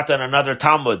what is brought down in another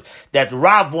Talmud, that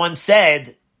Rav once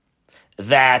said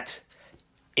that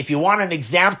if you want an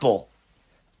example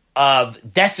of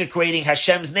desecrating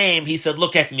Hashem's name, he said,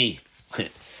 look at me.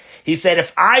 He said,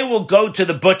 if I will go to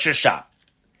the butcher shop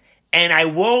and I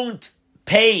won't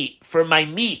pay for my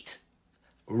meat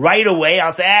right away,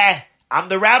 I'll say, I'm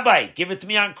the rabbi, give it to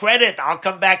me on credit, I'll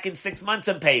come back in 6 months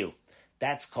and pay you.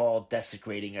 That's called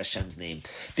desecrating Hashem's name,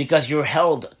 because you're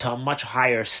held to a much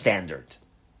higher standard.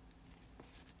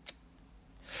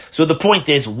 So the point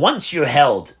is, once you're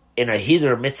held in a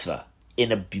hidur mitzvah,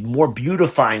 in a more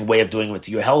beautifying way of doing it,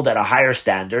 you're held at a higher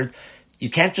standard,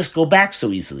 you can't just go back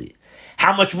so easily.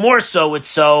 How much more so it's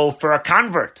so for a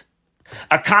convert.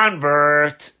 A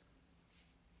convert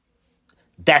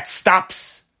that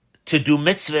stops to do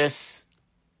mitzvahs,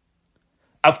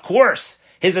 of course,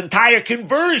 his entire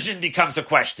conversion becomes a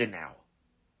question now.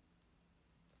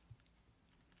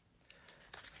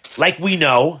 Like we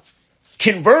know,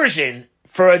 conversion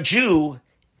for a Jew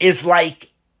is like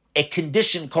a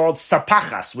condition called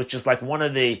sapachas, which is like one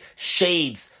of the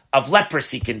shades of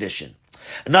leprosy condition.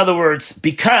 In other words,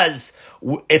 because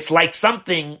it's like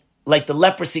something like the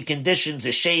leprosy conditions,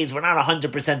 the shades, we're not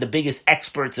 100% the biggest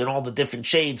experts in all the different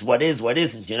shades, what is, what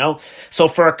isn't, So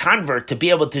for a convert to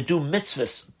be able to do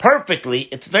mitzvahs perfectly,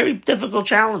 it's a very difficult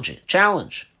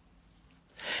challenge.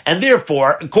 And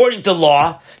therefore, according to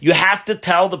law, you have to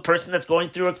tell the person that's going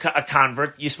through a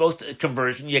convert, you're supposed to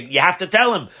conversion, you have to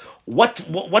tell him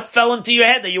what fell into your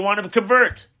head that you want to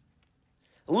convert.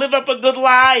 Live up a good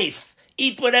life.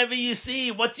 Eat whatever you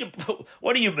see. What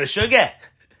are you, Meshuggah?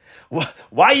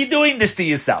 Why are you doing this to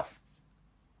yourself?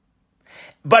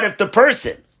 But if the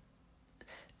person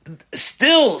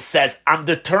still says, I'm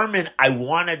determined, I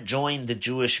want to join the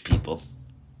Jewish people.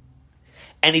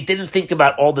 And he didn't think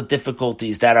about all the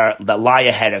difficulties that lie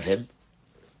ahead of him,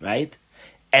 right?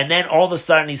 And then all of a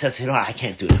sudden he says, I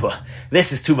can't do it. Well,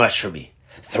 this is too much for me.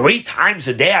 3 times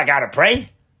a day I got to pray?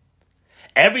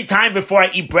 Every time before I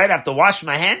eat bread I have to wash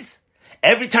my hands?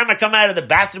 Every time I come out of the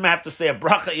bathroom I have to say a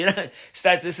bracha?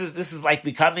 This is like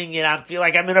becoming, I feel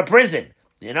like I'm in a prison,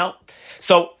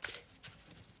 So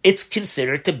it's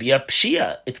considered to be a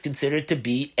pshia. It's considered to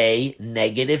be a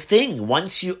negative thing.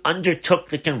 Once you undertook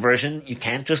the conversion, you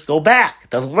can't just go back. It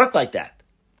doesn't work like that.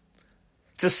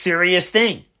 It's a serious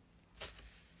thing.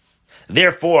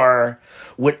 Therefore,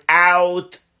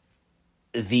 without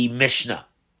the Mishnah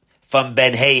from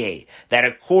Ben Heye, that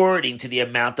according to the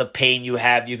amount of pain you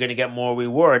have, you're going to get more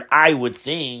reward, I would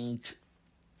think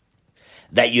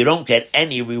that you don't get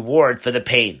any reward for the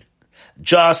pain.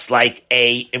 Just like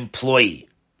a employee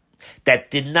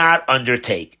that did not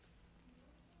undertake.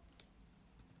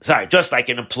 Just like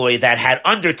an employee that had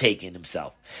undertaken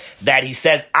himself. That he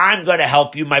says, I'm going to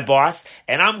help you, my boss,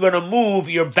 and I'm going to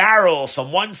move your barrels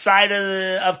from one side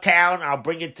of town, I'll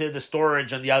bring it to the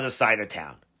storage on the other side of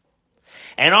town.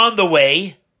 And on the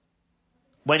way,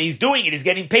 when he's doing it, he's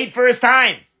getting paid for his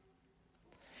time.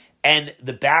 And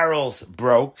the barrels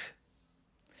broke.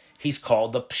 He's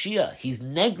called a pshia. He's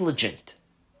negligent.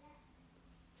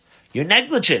 You're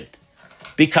negligent.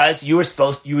 Because you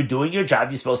were doing your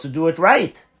job, you're supposed to do it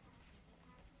right.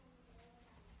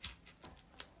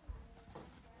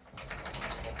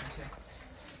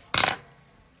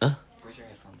 Huh? Where's your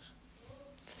headphones?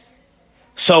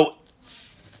 So,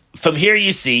 from here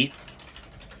you see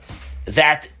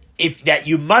that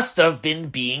you must have been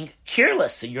being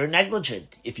careless and you're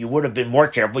negligent. If you would have been more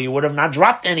careful, you would have not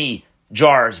dropped any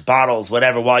jars, bottles,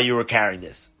 whatever, while you were carrying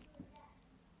this.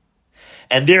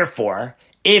 And therefore,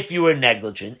 if you were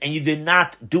negligent and you did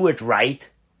not do it right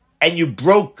and you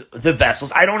broke the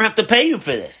vessels, I don't have to pay you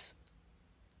for this.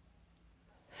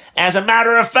 As a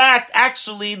matter of fact,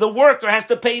 actually, the worker has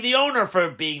to pay the owner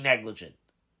for being negligent.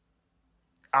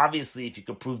 Obviously, if you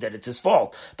could prove that it's his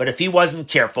fault. But if he wasn't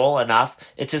careful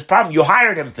enough, it's his problem. You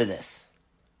hired him for this.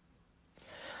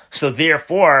 So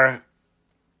therefore,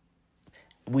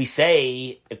 we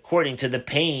say, according to the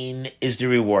pain is the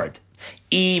reward.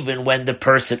 Even when the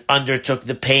person undertook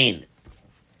the pain,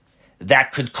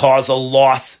 that could cause a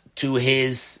loss to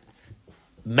his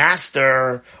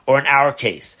master, or in our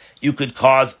case, you could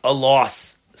cause a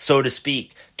loss, so to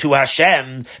speak, to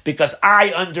Hashem, because I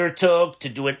undertook to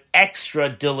do an extra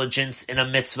diligence in a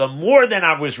mitzvah more than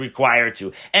I was required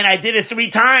to, and I did it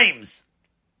 3 times.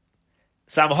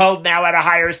 So I'm held now at a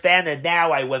higher standard.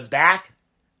 Now I went back.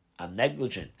 I'm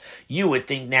negligent. You would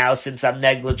think now, since I'm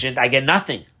negligent, I get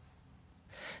nothing.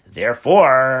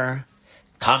 Therefore,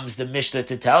 comes the Mishnah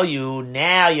to tell you,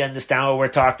 now you understand what we're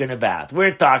talking about.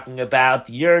 We're talking about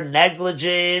your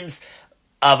negligence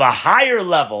of a higher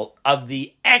level of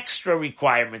the extra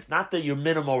requirements, not your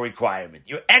minimal requirement,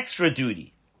 your extra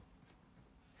duty.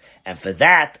 And for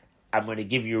that, I'm going to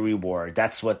give you a reward.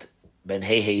 That's what Ben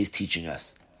Heye is teaching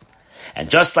us. And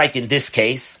just like in this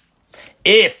case,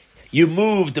 if you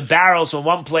move the barrels from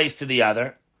one place to the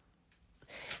other,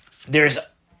 there's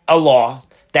a law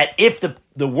that if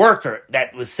the worker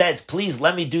that was said, please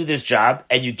let me do this job,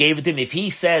 and you gave it to him, if he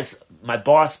says, my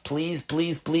boss, please,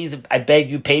 please, please, I beg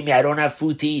you, pay me, I don't have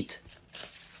food to eat,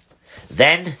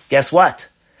 then guess what?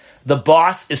 The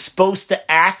boss is supposed to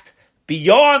act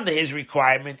beyond his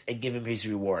requirements and give him his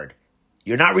reward.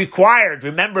 You're not required,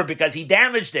 remember, because he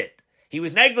damaged it. He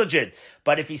was negligent.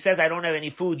 But if he says, I don't have any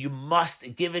food, you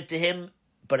must give it to him,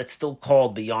 but it's still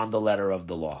called beyond the letter of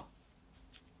the law.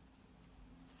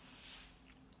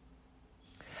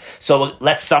 So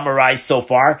let's summarize so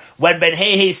far. When Ben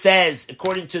Heye says,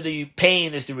 according to the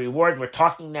pain is the reward, we're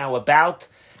talking now about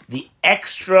the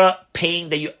extra pain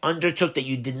that you undertook that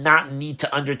you did not need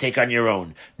to undertake on your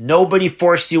own. Nobody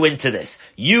forced you into this.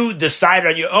 You decided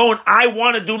on your own, I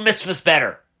want to do mitzvahs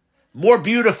better. More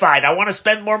beautified. I want to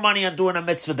spend more money on doing a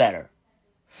mitzvah better.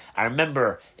 I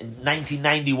remember in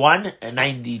 1991,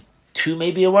 92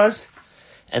 maybe it was,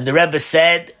 and the Rebbe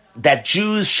said that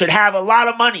Jews should have a lot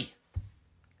of money.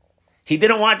 He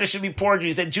didn't want there should be poor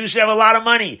Jews. He said Jews should have a lot of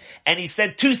money. And he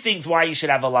said 2 things why you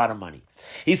should have a lot of money.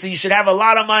 He said you should have a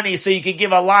lot of money so you could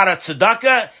give a lot of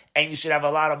tzedakah, and you should have a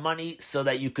lot of money so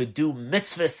that you could do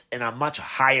mitzvahs in a much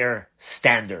higher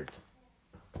standard.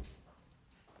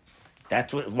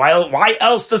 That's what. Why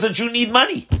else does a Jew need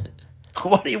money?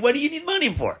 What do you need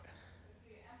money for?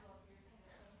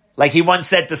 Like he once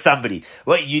said to somebody,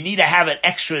 "What, you need to have an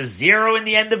extra 0 in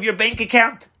the end of your bank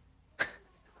account?"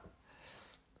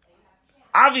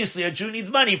 Obviously, a Jew needs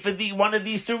money for one of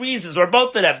these two reasons, or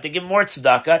both of them, to give more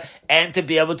tzedakah and to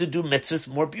be able to do mitzvahs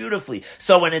more beautifully.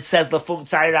 So when it says lefum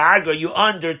tzayir agra, you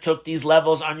undertook these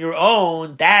levels on your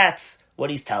own. That's what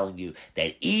he's telling you,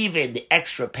 that even the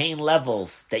extra pain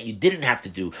levels that you didn't have to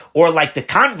do, or like the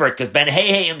convert, because Ben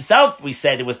Hey himself, we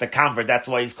said it was the convert, that's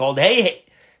why he's called Hey.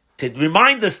 To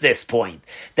remind us this point,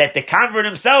 that the convert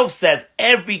himself says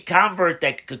every convert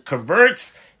that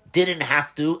converts didn't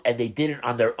have to, and they did it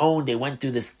on their own. They went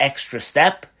through this extra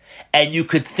step, and you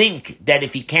could think that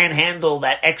if he can't handle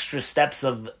that extra steps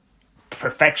of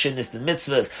perfectionist and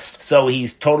mitzvahs, so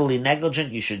he's totally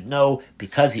negligent. You should know,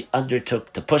 because he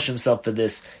undertook to push himself for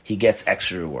this, he gets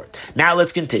extra reward. Now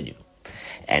let's continue.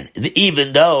 And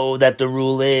even though that the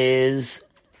rule is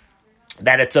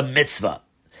that it's a mitzvah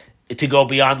to go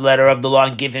beyond the letter of the law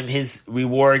and give him his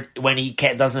reward when he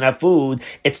doesn't have food,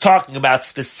 it's talking about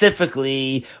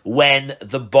specifically when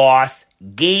the boss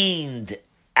gained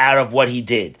out of what he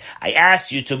did. I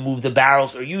asked you to move the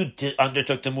barrels, or you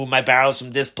undertook to move my barrels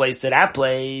from this place to that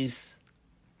place.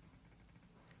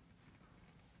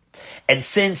 And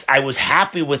since I was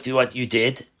happy with what you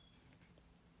did,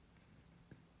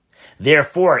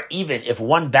 therefore, even if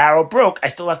one barrel broke, I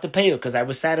still have to pay you because I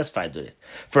was satisfied with it.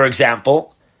 For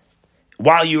example,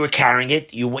 while you were carrying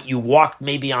it, you walked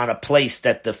maybe on a place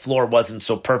that the floor wasn't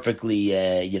so perfectly,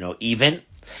 even,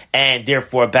 and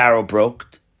therefore a barrel broke.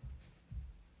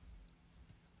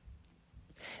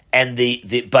 And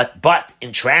but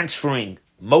in transferring,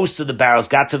 most of the barrels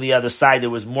got to the other side. There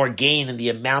was more gain in the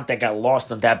amount that got lost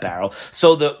on that barrel.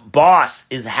 So the boss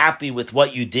is happy with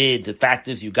what you did. The fact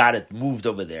is, you got it moved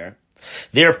over there.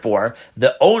 Therefore,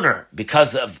 the owner,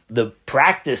 because of the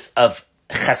practice of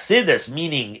Chasidus,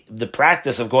 meaning the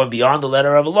practice of going beyond the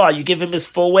letter of the law, you give him his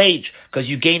full wage because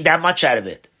you gained that much out of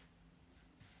it.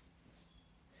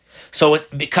 So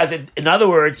in other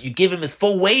words, you give him his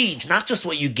full wage, not just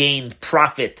what you gained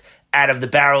profit out of the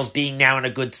barrels being now in a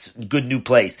good new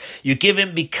place. You give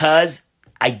him because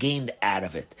I gained out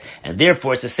of it. And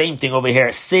therefore, it's the same thing over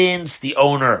here. Since the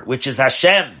owner, which is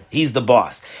Hashem, he's the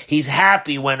boss, he's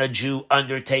happy when a Jew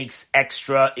undertakes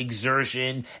extra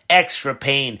exertion, extra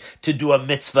pain to do a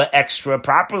mitzvah extra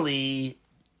properly.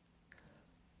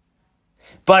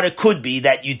 But it could be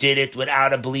that you did it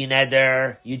without a bli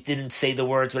neder, you didn't say the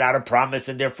words without a promise,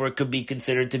 and therefore it could be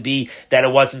considered to be that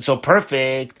it wasn't so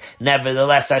perfect.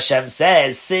 Nevertheless, Hashem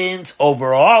says, since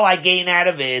overall I gain out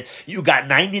of it, you got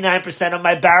 99% of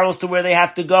my barrels to where they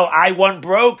have to go, I one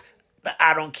broke,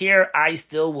 I don't care, I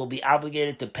still will be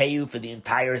obligated to pay you for the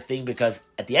entire thing, because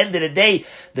at the end of the day,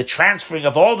 the transferring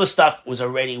of all the stuff was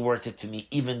already worth it to me,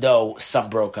 even though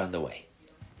some broke on the way.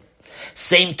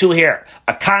 Same too here.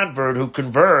 A convert who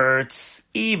converts,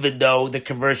 even though the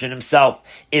conversion himself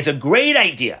is a great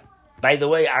idea. By the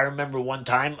way, I remember one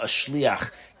time a shliach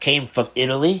came from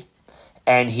Italy,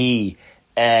 and he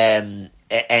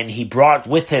brought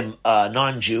with him a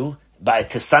non-Jew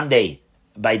to Sunday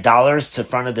by dollars to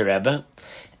front of the Rebbe,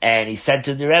 and he said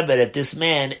to the Rebbe that this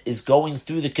man is going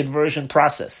through the conversion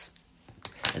process.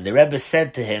 And the Rebbe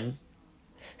said to him,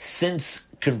 since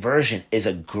conversion is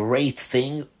a great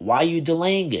thing, why are you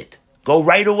delaying it? Go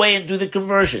right away and do the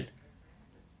conversion.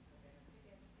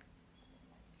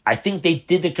 I think they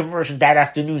did the conversion that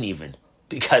afternoon even,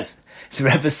 because the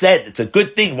Rebbe said it's a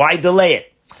good thing, why delay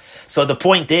it? So the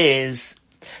point is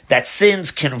that since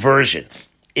conversion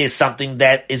is something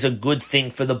that is a good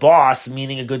thing for the boss,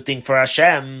 meaning a good thing for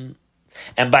Hashem.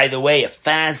 And by the way, a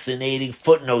fascinating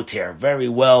footnote here, very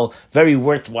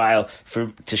worthwhile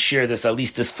to share this, at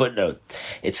least this footnote.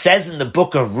 It says in the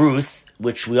book of Ruth,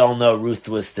 which we all know Ruth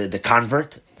was the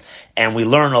convert, and we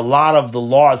learn a lot of the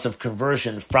laws of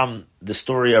conversion from the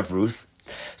story of Ruth.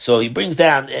 So he brings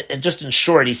down, and just in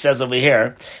short, he says over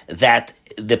here that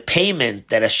the payment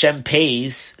that Hashem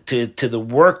pays to the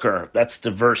worker, that's the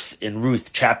verse in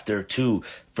Ruth chapter 2,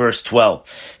 verse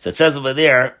 12. So it says over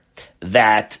there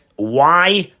that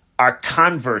why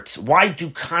do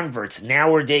converts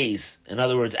nowadays, in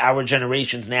other words, our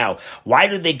generations now, why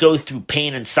do they go through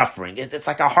pain and suffering? It's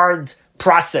like a hard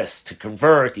process to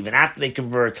convert, even after they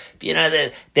convert. They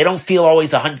don't feel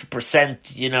always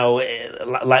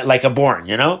 100%, like a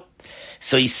born,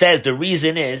 So he says the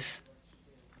reason is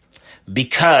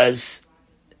because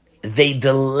they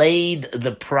delayed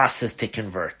the process to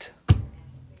convert.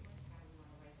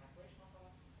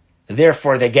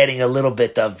 Therefore, they're getting a little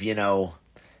bit of,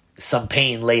 some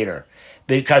pain later.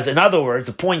 Because, in other words,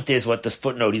 the point is what this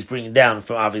footnote he's bringing down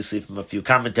from a few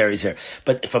commentaries here,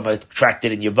 but from a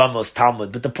tractate in Yevamos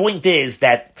Talmud. But the point is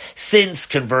that since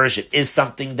conversion is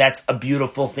something that's a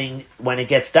beautiful thing when it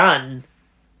gets done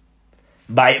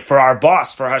for our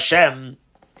boss, for Hashem,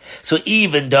 So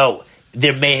even though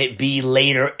there may be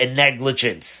later a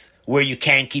negligence where you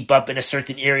can't keep up in a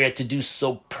certain area to do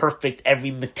so perfect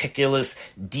every meticulous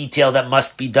detail that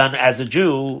must be done as a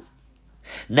Jew,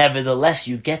 nevertheless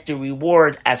you get the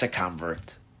reward as a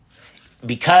convert.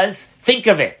 Because, think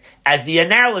of it as the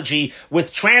analogy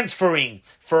with transferring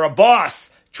for a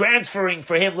boss, transferring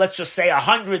for him, let's just say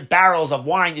 100 barrels of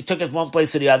wine. You took it from one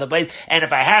place to the other place. And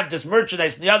if I have this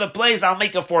merchandise in the other place, I'll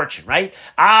make a fortune, right?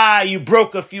 You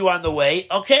broke a few on the way.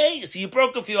 Okay, so you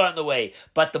broke a few on the way.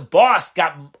 But the boss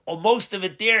got most of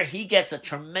it there. He gets a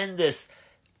tremendous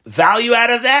value out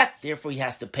of that. Therefore, he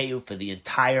has to pay you for the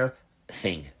entire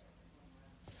thing.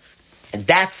 And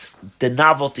that's the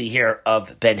novelty here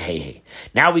of Ben Hehe.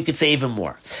 Now we could say even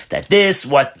more. That this,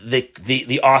 what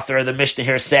the author of the Mishnah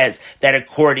here says, that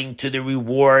according to the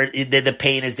reward, the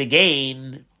pain is the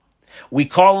gain. We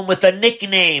call him with a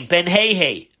nickname, Ben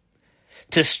Hehe,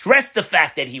 to stress the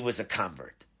fact that he was a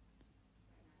convert.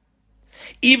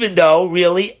 Even though,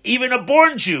 really, even a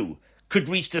born Jew could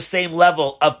reach the same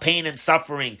level of pain and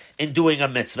suffering in doing a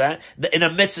mitzvah, in a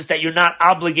mitzvah that you're not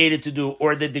obligated to do,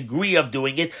 or the degree of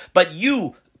doing it, but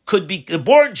you could be, the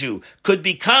born Jew, could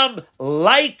become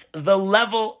like the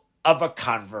level of a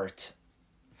convert.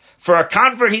 For a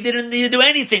convert, he didn't need to do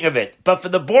anything of it. But for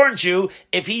the born Jew,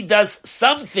 if he does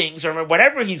some things, or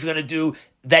whatever he's going to do,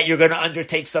 that you're going to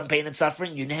undertake some pain and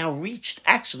suffering, you now reached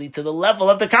actually to the level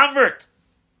of the convert.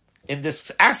 In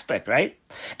this aspect, right?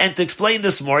 And to explain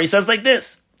this more, he says like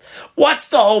this. What's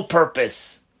the whole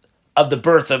purpose of the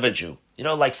birth of a Jew? You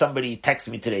know, like somebody texted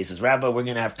me today, says, Rabbi, we're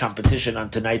going to have competition on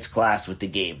tonight's class with the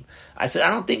game. I said, I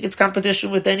don't think it's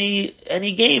competition with any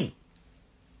game.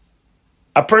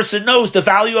 A person knows the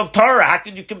value of Torah. How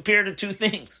can you compare the two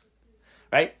things?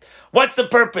 Right? What's the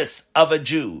purpose of a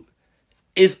Jew?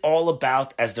 Is all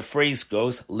about, as the phrase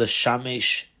goes,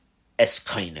 l'shamesh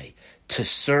eskainei, to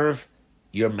serve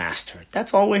your master.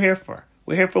 That's all we're here for.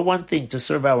 We're here for one thing, to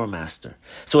serve our master.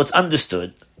 So it's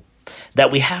understood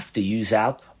that we have to use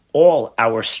out all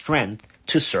our strength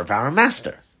to serve our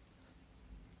master.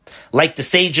 Like the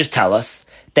sages tell us,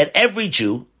 that every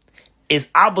Jew is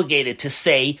obligated to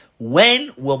say,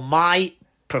 when will my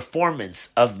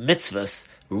performance of mitzvahs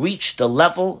reach the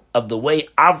level of the way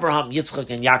Avraham, Yitzchak,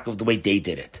 and Yaakov, the way they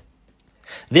did it?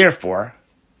 Therefore,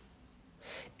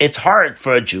 it's hard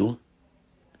for a Jew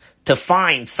to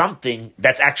find something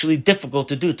that's actually difficult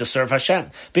to do to serve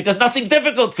Hashem. Because nothing's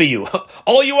difficult for you.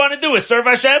 All you want to do is serve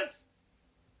Hashem.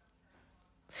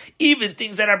 Even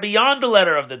things that are beyond the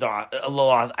letter of the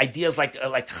law, ideas like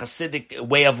Hasidic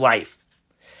way of life.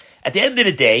 At the end of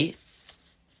the day,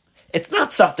 it's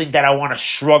not something that I want to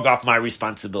shrug off my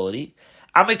responsibility.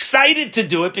 I'm excited to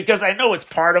do it because I know it's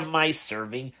part of my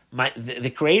serving the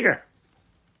Creator.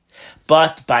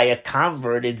 But by a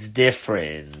convert, it's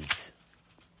different.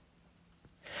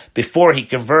 Before he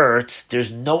converts,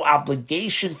 there's no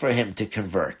obligation for him to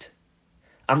convert.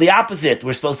 On the opposite,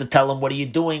 we're supposed to tell him, what are you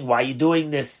doing? Why are you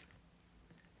doing this?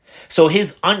 So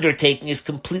his undertaking is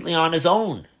completely on his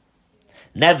own.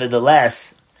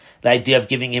 Nevertheless, the idea of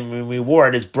giving him a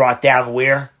reward is brought down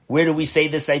where? Where do we say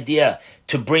this idea?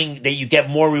 To bring that you get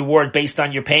more reward based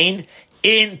on your pain?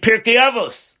 In pirkei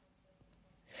avos.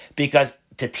 Because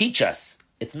to teach us,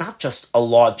 it's not just a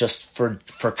law just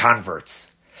for converts.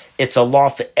 It's a law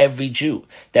for every Jew,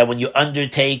 that when you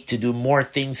undertake to do more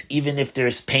things, even if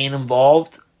there's pain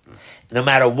involved, no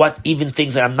matter what, even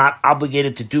things that I'm not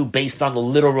obligated to do based on the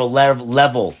literal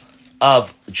level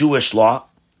of Jewish law,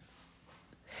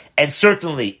 and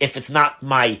certainly if it's not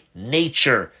my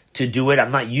nature to do it,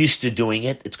 I'm not used to doing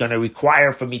it, it's going to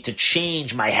require for me to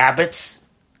change my habits.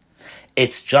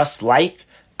 It's just like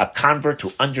a convert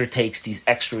who undertakes these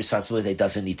extra responsibilities he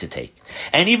doesn't need to take.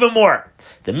 And even more,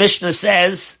 the Mishnah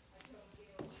says,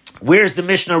 where's the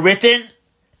Mishnah written?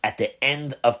 At the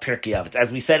end of Pirkei Avos.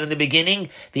 As we said in the beginning,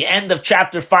 the end of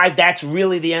chapter 5, that's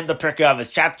really the end of Pirkei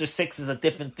Avos. Chapter 6 is a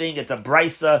different thing. It's a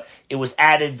brisa. It was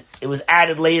added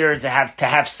later to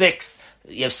have 6.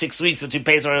 You have 6 weeks between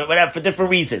Pesach or whatever for different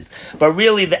reasons. But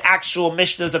really the actual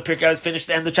Mishnahs of Pirkei Avos finished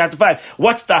at the end of chapter 5.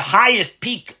 What's the highest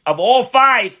peak of all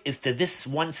 5 is to this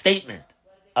one statement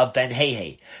of Ben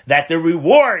Hehe, that the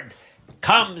reward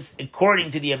comes according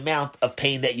to the amount of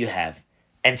pain that you have.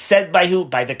 And said by who?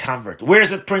 By the convert. Where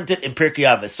is it printed? In Pirkei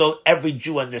Avos. So every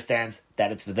Jew understands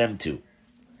that it's for them too.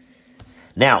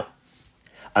 Now,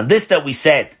 on this that we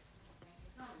said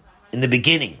in the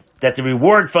beginning, that the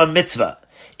reward for a mitzvah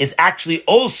is actually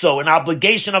also an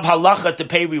obligation of halacha to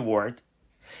pay reward,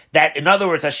 that, in other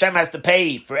words, Hashem has to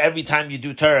pay for every time you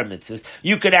do Torah mitzvahs,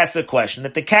 you could ask a question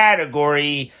that the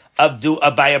category of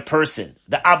by a person,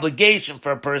 the obligation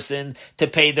for a person to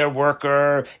pay their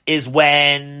worker is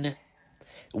when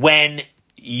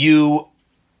you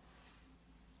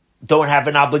don't have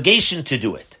an obligation to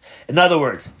do it. In other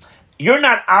words, you're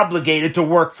not obligated to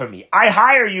work for me. I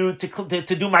hire you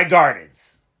to do my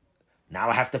gardens. Now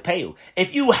I have to pay you.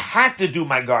 If you had to do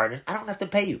my garden, I don't have to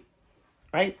pay you.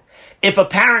 Right? If a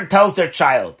parent tells their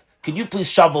child, could you please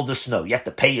shovel the snow? You have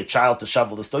to pay your child to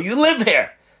shovel the snow. You live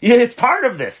here. It's part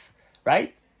of this.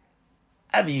 Right?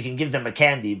 I mean, you can give them a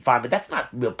candy, fine, but that's not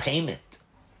real payment.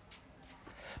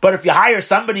 But if you hire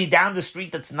somebody down the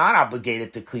street that's not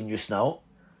obligated to clean your snow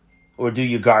or do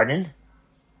your garden,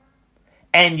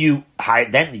 and you hire,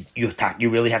 then you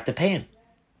really have to pay him.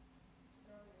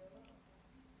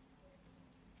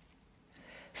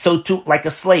 So like a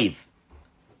slave,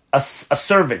 a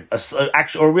servant,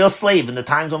 a real slave. In the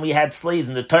times when we had slaves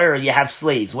in the Torah, you have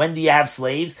slaves. When do you have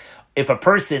slaves? If a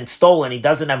person stole and he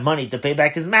doesn't have money to pay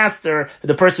back his master,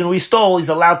 the person who he stole, he's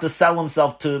allowed to sell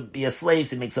himself to be a slave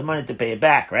to make some money to pay it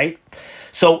back, right?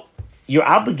 So you're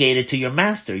obligated to your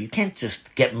master. You can't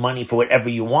just get money for whatever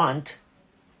you want.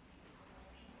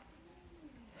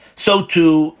 So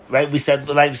too, right? We said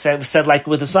like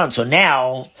with the son. So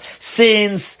now,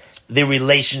 since the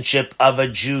relationship of a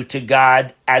Jew to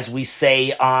God, as we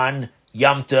say on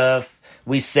Yom Tov,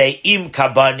 we say im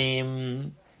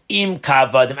kabanim, im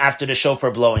kavadim, after the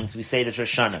shofar blowings, we say this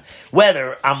Rosh Hashanah.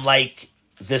 Whether I'm like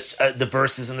this, the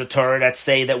verses in the Torah that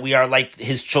say that we are like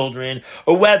his children,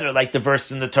 or whether like the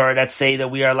verses in the Torah that say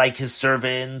that we are like his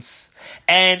servants.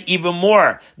 And even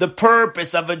more, the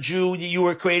purpose of a Jew that you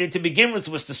were created to begin with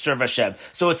was to serve Hashem.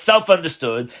 So it's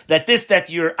self-understood that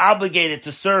you're obligated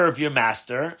to serve your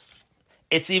master.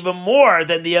 It's even more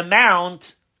than the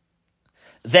amount,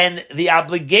 than the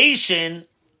obligation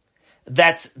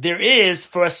that there is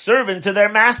for a servant to their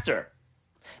master.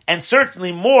 And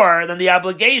certainly more than the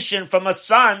obligation from a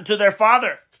son to their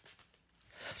father.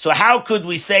 So how could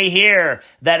we say here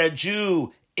that a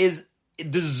Jew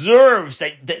deserves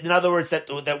that, in other words, that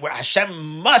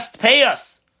Hashem must pay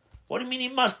us? What do you mean he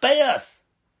must pay us?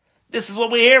 This is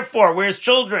what we're here for. We're his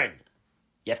children.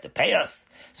 You have to pay us.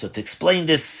 So to explain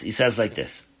this, he says like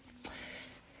this.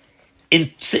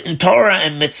 In Torah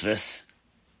and mitzvahs,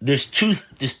 there's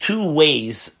two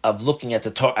ways of looking at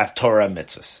the Torah and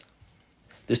mitzvahs.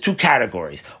 There's two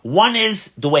categories. One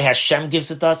is the way Hashem gives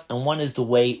it to us, and one is the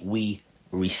way we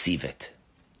receive it.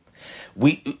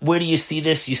 Where do you see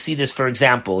this? You see this, for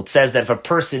example, it says that if a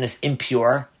person is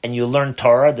impure and you learn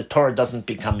Torah, the Torah doesn't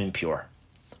become impure.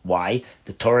 Why?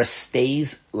 The Torah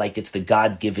stays like it's the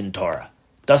God-given Torah.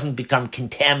 Doesn't become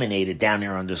contaminated down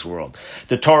here on this world.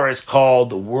 The Torah is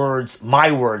called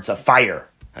my words of fire,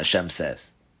 Hashem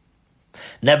says.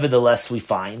 Nevertheless, we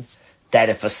find that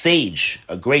if a sage,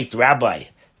 a great rabbi,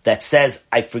 that says,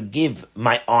 I forgive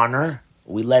my honor,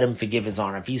 we let him forgive his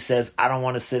honor. If he says, I don't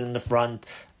want to sit in the front,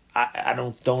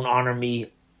 don't honor me,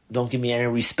 don't give me any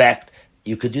respect,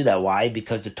 you could do that. Why?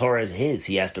 Because the Torah is his.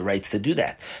 He has the rights to do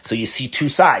that. So you see two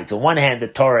sides. On one hand, the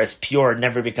Torah is pure,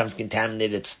 never becomes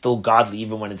contaminated, it's still godly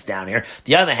even when it's down here.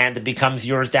 The other hand, it becomes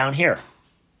yours down here.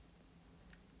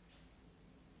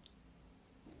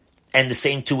 And the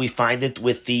same too, we find it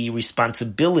with the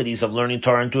responsibilities of learning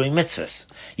Torah and doing mitzvahs.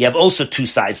 You have also two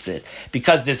sides to it.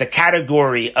 Because there's a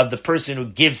category of the person who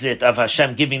gives it, of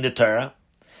Hashem giving the Torah.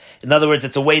 In other words,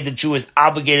 it's a way the Jew is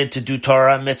obligated to do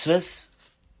Torah and mitzvahs.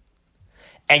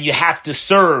 And you have to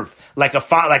serve, like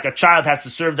a child has to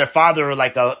serve their father, or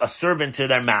like a servant to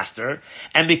their master.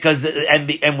 And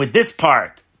and with this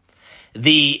part,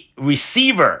 the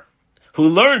receiver who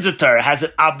learns the Torah has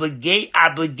an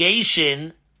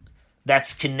obligation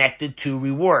that's connected to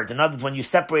reward. In other words, when you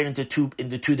separate into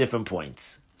two different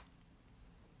points.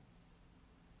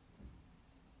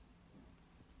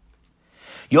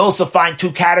 You also find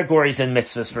two categories in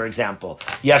mitzvahs, for example.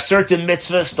 You have certain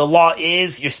mitzvahs, the law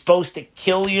is you're supposed to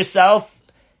kill yourself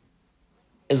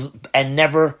and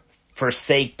never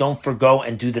don't forgo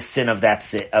and do the sin of that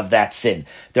sin.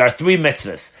 There are three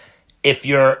mitzvahs. If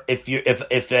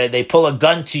they pull a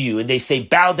gun to you and they say,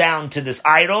 bow down to this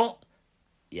idol,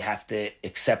 you have to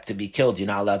accept to be killed. You're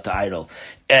not allowed to idol.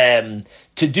 To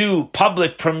do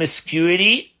public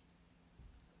promiscuity,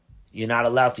 you're not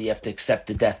allowed to. You have to accept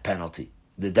the death penalty,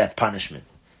 the death punishment.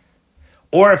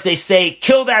 Or if they say,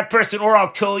 kill that person or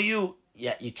I'll kill you,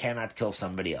 you cannot kill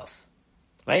somebody else.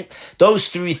 Right? Those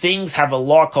three things have a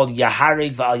law called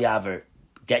Yahareg V'al Yaver.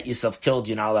 Get yourself killed,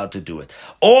 you're not allowed to do it.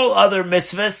 All other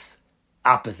mitzvahs,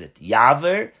 opposite.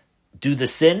 Yaver, do the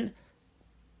sin,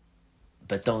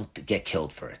 but don't get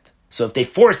killed for it. So if they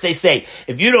say,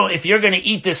 if you're going to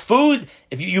eat this food,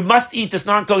 if you must eat this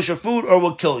non-kosher food or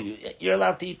we'll kill you. You're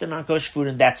allowed to eat the non-kosher food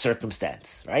in that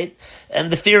circumstance, right?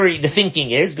 And the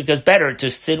thinking is, because better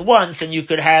to sin once and you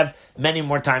could have many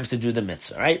more times to do the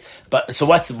mitzvah, right? But, so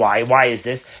why? Why is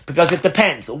this? Because it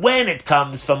depends. When it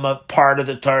comes from a part of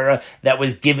the Torah that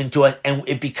was given to us and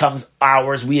it becomes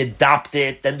ours, we adopt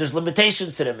it, then there's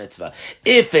limitations to the mitzvah.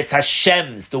 If it's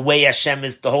Hashem's, the way Hashem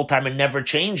is the whole time and never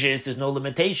changes, there's no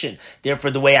limitation.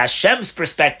 Therefore, the way Hashem's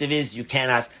perspective is, you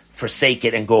cannot forsake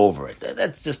it and go over it.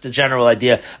 That's just the general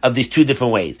idea of these two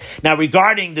different ways. Now,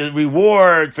 regarding the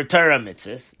reward for Torah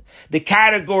mitzvahs, the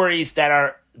categories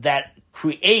that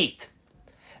create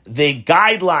the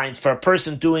guidelines for a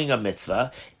person doing a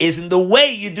mitzvah is in the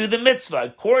way you do the mitzvah,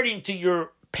 according to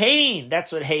your pain.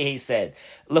 That's what Hey said.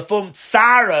 Lefum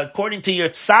tsara, according to your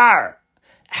tsar,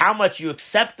 how much you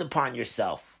accept upon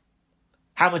yourself.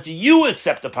 How much you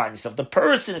accept upon yourself. The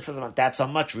person accepts upon, that's how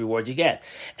much reward you get.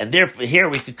 And therefore, here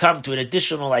we could come to an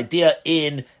additional idea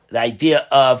in the idea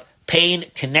of pain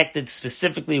connected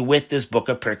specifically with this book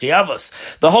of Pirkei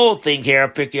Avos. The whole thing here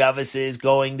of Pirkei Avos is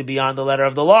going to beyond the letter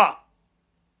of the law.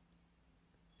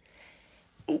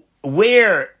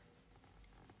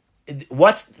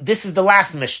 This is the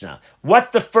last Mishnah. What's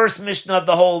the first Mishnah of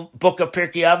the whole book of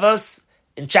Pirkei Avos?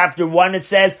 In chapter 1 it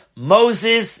says,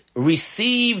 Moses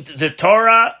received the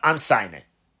Torah on Sinai.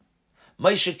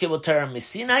 Moshe kibul Torah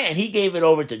miSinai, and he gave it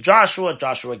over to Joshua.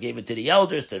 Joshua gave it to the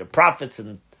elders, to the prophets,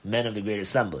 and men of the great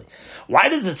assembly. Why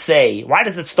does it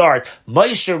start,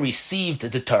 Moshe received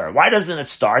the Torah? Why doesn't it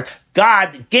start,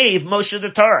 God gave Moshe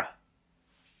the Torah?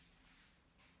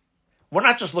 We're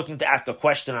not just looking to ask a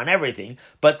question on everything,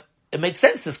 but it makes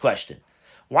sense, this question.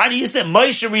 Why do you say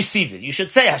Moshe received it? You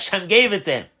should say Hashem gave it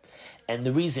to him. And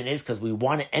the reason is because we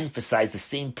want to emphasize the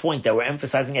same point that we're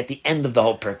emphasizing at the end of the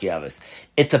whole Pirkei Avos.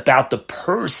 It's about the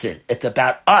person. It's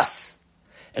about us.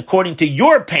 According to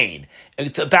your pain,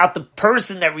 it's about the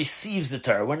person that receives the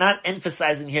Torah. We're not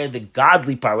emphasizing here the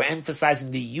godly part. We're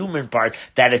emphasizing the human part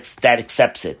that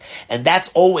accepts it. And that's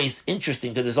always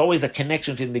interesting because there's always a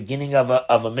connection between the beginning of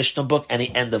a Mishnah book and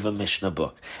the end of a Mishnah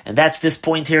book. And that's this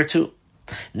point here too.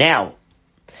 Now,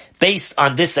 based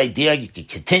on this idea, you can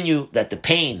continue that the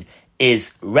pain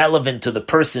is relevant to the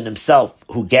person himself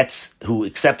who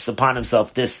accepts upon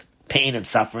himself this pain and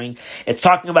suffering. It's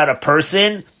talking about a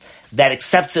person that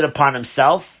accepts it upon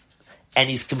himself and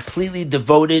he's completely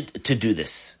devoted to do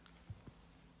this.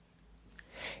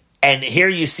 And here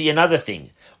you see another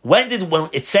thing. When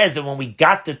it says that when we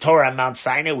got the Torah on Mount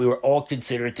Sinai, we were all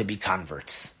considered to be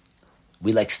converts.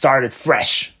 We started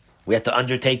fresh. We had to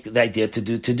undertake the idea to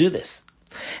do this.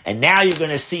 And now you're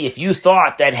going to see, if you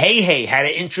thought that Hey had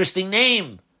an interesting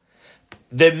name,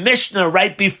 the Mishnah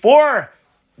right before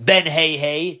Ben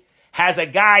Hey has a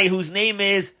guy whose name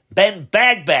is Ben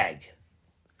Bagbag.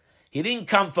 He didn't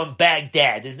come from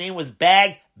Baghdad. His name was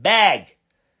Bag.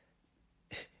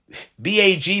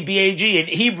 B-A-G, in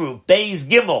Hebrew, Beis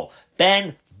Gimel,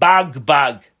 Ben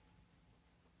Bagbag.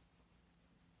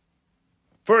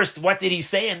 First, what did he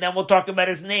say? And then we'll talk about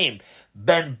his name.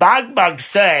 Ben Bagbag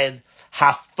said,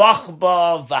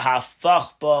 Hafachba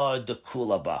v'hafachba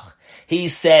dekulabach. He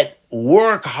said,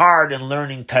 work hard in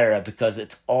learning Torah because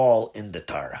it's all in the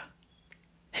Torah.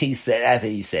 He said, that's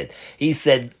what he said. He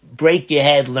said, break your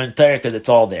head, learn Torah because it's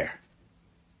all there.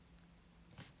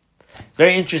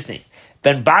 Very interesting.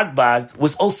 Ben Bagbag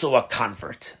was also a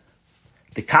convert.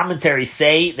 The commentaries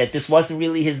say that this wasn't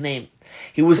really his name.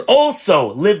 He was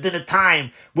also lived in a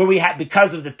time where we had,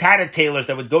 because of the tattletales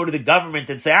that would go to the government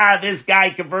and say, this guy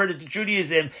converted to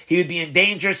Judaism, he would be in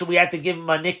danger, so we had to give him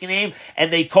a nickname,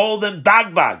 and they called him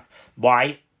Bagbag.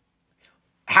 Why?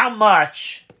 How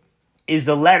much is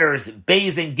the letters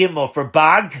Beis and Gimel for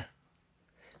Bag?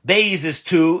 Beis is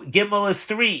 2, Gimel is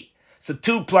 3. So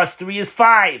 2 plus 3 is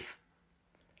 5.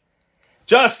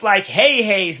 Just like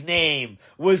Hay's name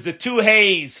was the 2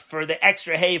 Hays for the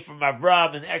extra hay from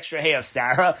Avram and the extra hay of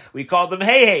Sarah, we called them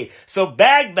Hay. So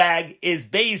Bag is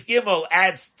Beis Gimel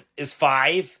is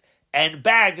 5, and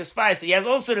Bag is 5. So he has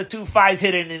also the 2 5s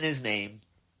hidden in his name.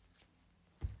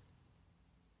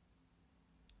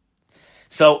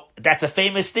 So that's a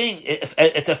famous thing.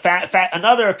 It's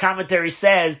another commentary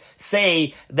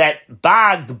say that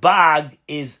Bag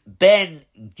is Ben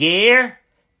Ger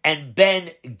and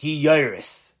Ben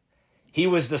Giyaris. He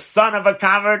was the son of a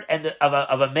convert and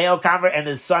of a male convert, and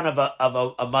the son of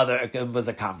a mother was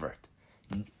a convert.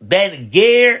 Ben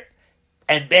Ger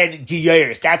and Ben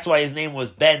Giyaris. That's why his name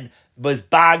was Bag,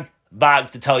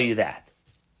 to tell you that.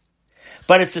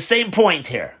 But it's the same point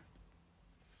here.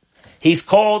 He's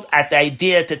called at the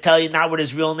idea to tell you not with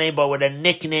his real name, but with a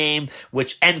nickname,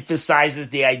 which emphasizes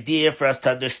the idea for us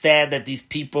to understand that these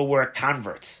people were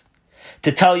converts.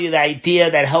 To tell you the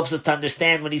idea that helps us to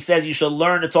understand when he says you should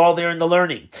learn, it's all there in the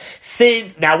learning.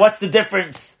 Now what's the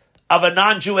difference of a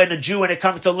non-Jew and a Jew when it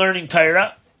comes to learning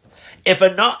Torah? If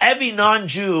every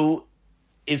non-Jew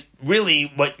is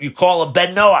really what you call a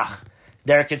ben Noach,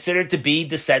 they're considered to be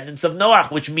descendants of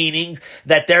Noach, which meaning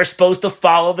that they're supposed to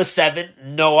follow the 7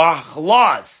 Noach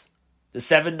laws. The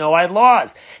 7 Noah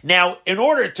laws. Now, in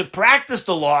order to practice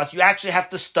the laws, you actually have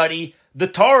to study the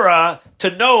Torah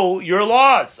to know your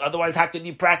laws. Otherwise, how can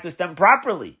you practice them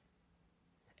properly?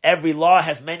 Every law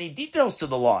has many details to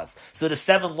the laws. So the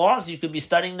 7 laws, you could be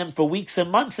studying them for weeks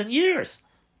and months and years.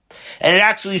 And it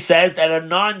actually says that a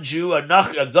non-Jew,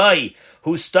 a guy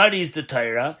who studies the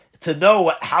Torah, to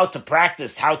know how to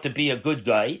practice, how to be a good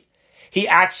guy, he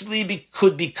actually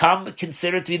could become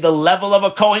considered to be the level of a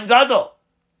Kohen Gadol.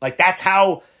 Like that's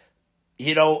how,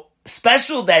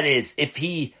 special that is if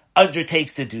he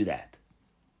undertakes to do that.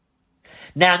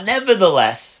 Now,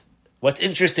 nevertheless, what's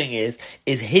interesting is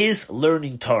his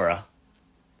learning Torah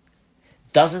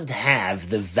doesn't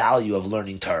have the value of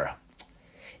learning Torah.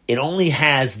 It only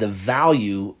has the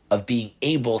value of being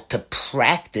able to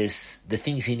practice the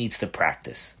things he needs to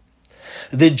practice.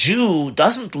 The Jew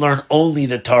doesn't learn only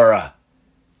the Torah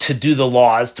to do the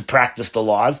laws, to practice the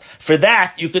laws. For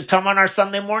that, you could come on our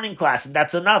Sunday morning class, and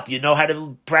that's enough. You know how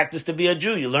to practice to be a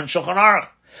Jew. You learn Shulchan Aruch.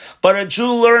 But a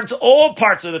Jew learns all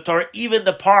parts of the Torah, even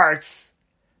the parts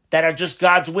that are just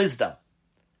God's wisdom.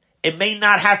 It may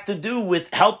not have to do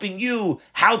with helping you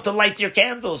how to light your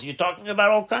candles. You're talking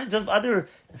about all kinds of other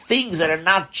things that are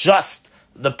not just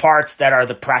the parts that are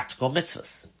the practical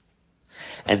mitzvahs.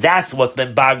 And that's what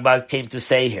Ben Bagbag came to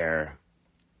say here.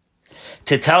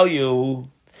 To tell you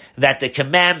that the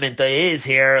commandment is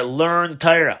here, learn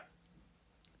Torah.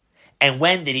 And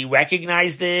when did he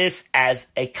recognize this? As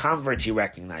a convert, he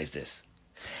recognized this.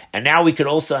 And now we could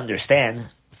also understand,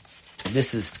 and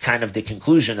this is kind of the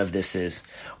conclusion of this is,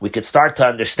 we could start to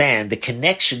understand the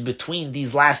connection between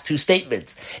these last 2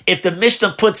 statements. If the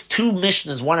Mishnah puts 2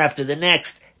 Mishnahs one after the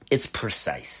next, it's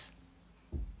precise.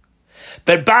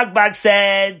 But Bagbag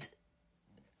said,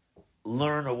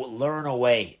 learn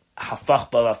away.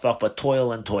 Hafach ba,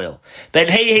 toil and toil. Ben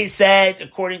Hey said,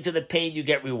 according to the pain, you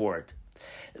get reward.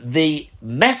 The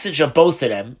message of both of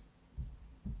them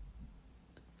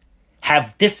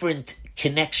have different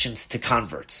connections to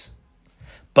converts,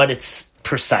 but it's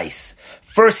precise.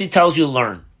 First, he tells you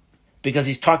learn, because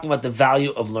he's talking about the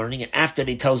value of learning, and after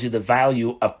he tells you the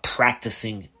value of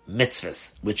practicing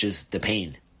mitzvahs, which is the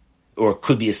pain, or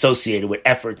could be associated with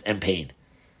effort and pain.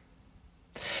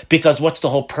 Because what's the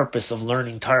whole purpose of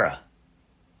learning Torah?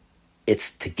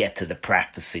 It's to get to the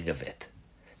practicing of it.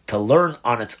 To learn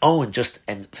on its own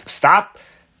and stop,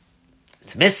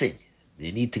 it's missing.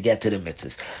 You need to get to the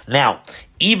mitzvahs. Now,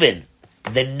 even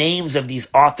the names of these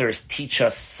authors teach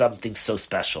us something so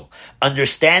special.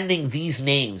 Understanding these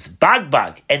names,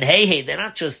 Bagbag and Hey, they're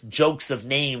not just jokes of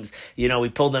names, we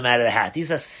pulled them out of the hat.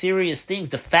 These are serious things.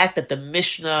 The fact that the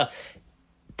Mishnah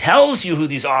tells you who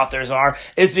these authors are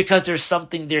is because there's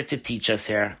something there to teach us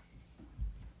here.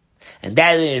 And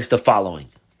that is the following.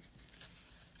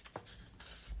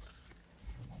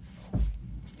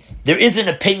 There is an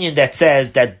opinion that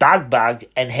says that Bagbag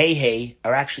and Hey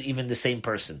are actually even the same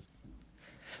person.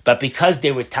 But because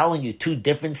they were telling you 2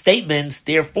 different statements,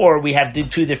 therefore we have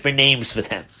 2 different names for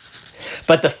them.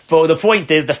 But the point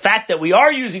is, the fact that we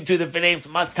are using 2 different names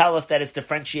must tell us that it's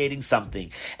differentiating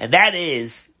something. And that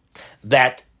is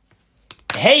that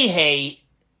Hey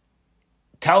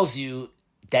tells you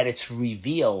that it's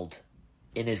revealed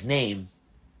in his name,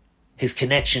 his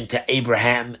connection to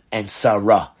Abraham and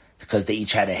Sarah, because they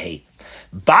each had a Hey.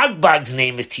 Bagbag's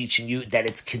name is teaching you that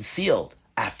it's concealed.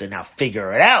 I have to now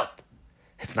figure it out.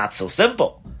 It's not so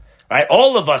simple. Right?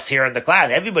 All of us here in the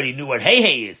class, everybody knew what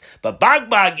Hey is. But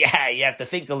Bagbag, you have to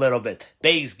think a little bit.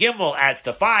 Beis Gimel adds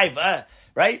to 5,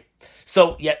 right?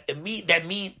 So that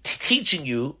means teaching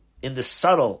you in the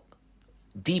subtle,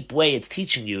 deep way it's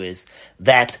teaching you is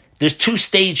that there's 2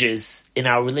 stages in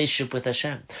our relationship with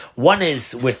Hashem. One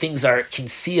is where things are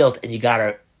concealed and you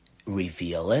gotta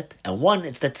reveal it. And one,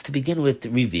 that's to begin with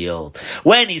revealed.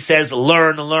 When he says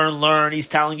learn, he's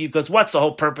telling you, because what's the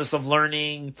whole purpose of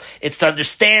learning? It's to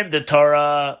understand the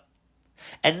Torah,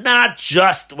 and not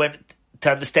just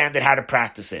to understand it, how to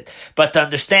practice it, but to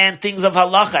understand things of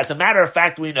halacha. As a matter of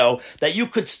fact, we know that you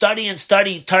could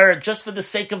study Torah just for the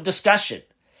sake of discussion.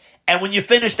 And when you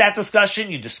finish that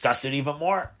discussion, you discuss it even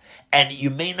more. And you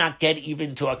may not get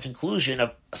even to a conclusion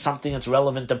of something that's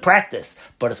relevant to practice,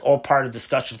 but it's all part of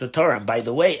discussions of Torah. And by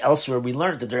the way, elsewhere we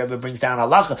learned that the Rebbe brings down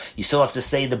halacha. You still have to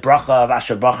say the bracha of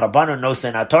Asher Bracha Banu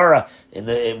Nosen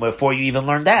HaTorah before you even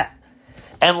learn that.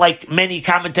 And like many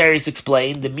commentaries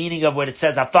explain, the meaning of what it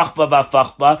says, afachba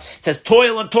v'afachba, it says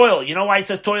toil and toil. You know why it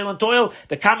says toil and toil?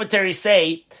 The commentaries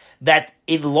say that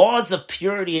in laws of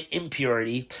purity and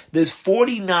impurity, there's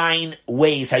 49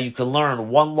 ways how you can learn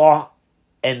one law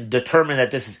and determine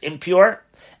that this is impure.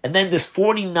 And then there's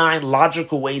 49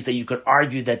 logical ways that you could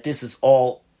argue that this is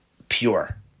all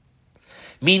pure.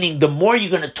 Meaning the more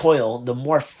you're going to toil, the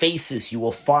more faces you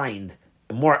will find,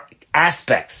 more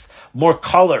aspects, more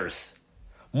colors,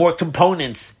 more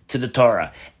components to the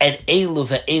Torah. And elu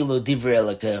ve'elu divrei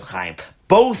Elokei Chaim.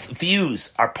 Both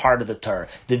views are part of the Torah.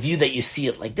 The view that you see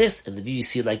it like this and the view you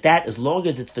see it like that, as long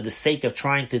as it's for the sake of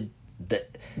trying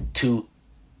to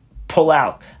pull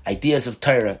out ideas of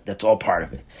Torah, that's all part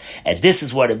of it. And this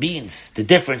is what it means, the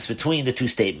difference between the two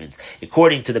statements.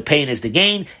 According to the pain is the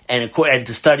gain, and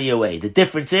to study away. The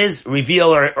difference is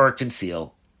reveal or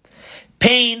conceal.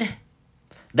 Pain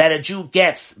that a Jew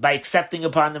gets by accepting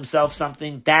upon themselves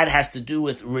something, that has to do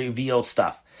with revealed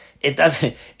stuff.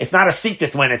 It's not a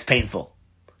secret when it's painful,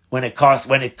 when it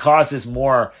causes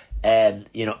more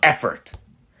effort.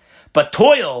 But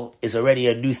toil is already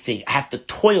a new thing. I have to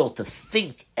toil to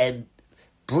think and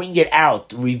bring it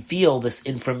out, reveal this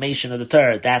information of the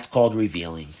Torah. That's called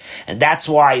revealing. And that's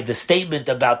why the statement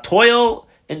about toil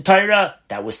in Torah,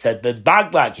 that was said by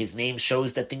Bagbag. His name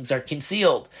shows that things are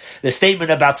concealed. The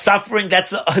statement about suffering,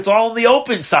 it's all in the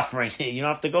open suffering. You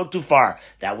don't have to go too far.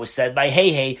 That was said by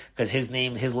Hey, because his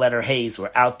letter Hayes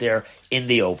were out there in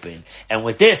the open. And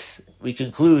with this, we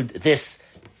conclude this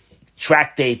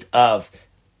tractate of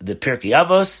the Pirkei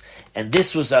Avos. And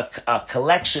this was a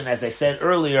collection, as I said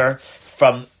earlier,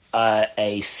 from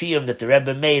a siyum that the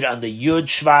Rebbe made on the Yud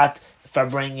Shvat,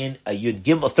 bringing a Yud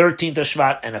Gimel 13th of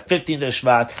Shvat and a 15th of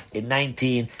Shvat in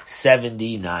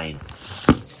 1979.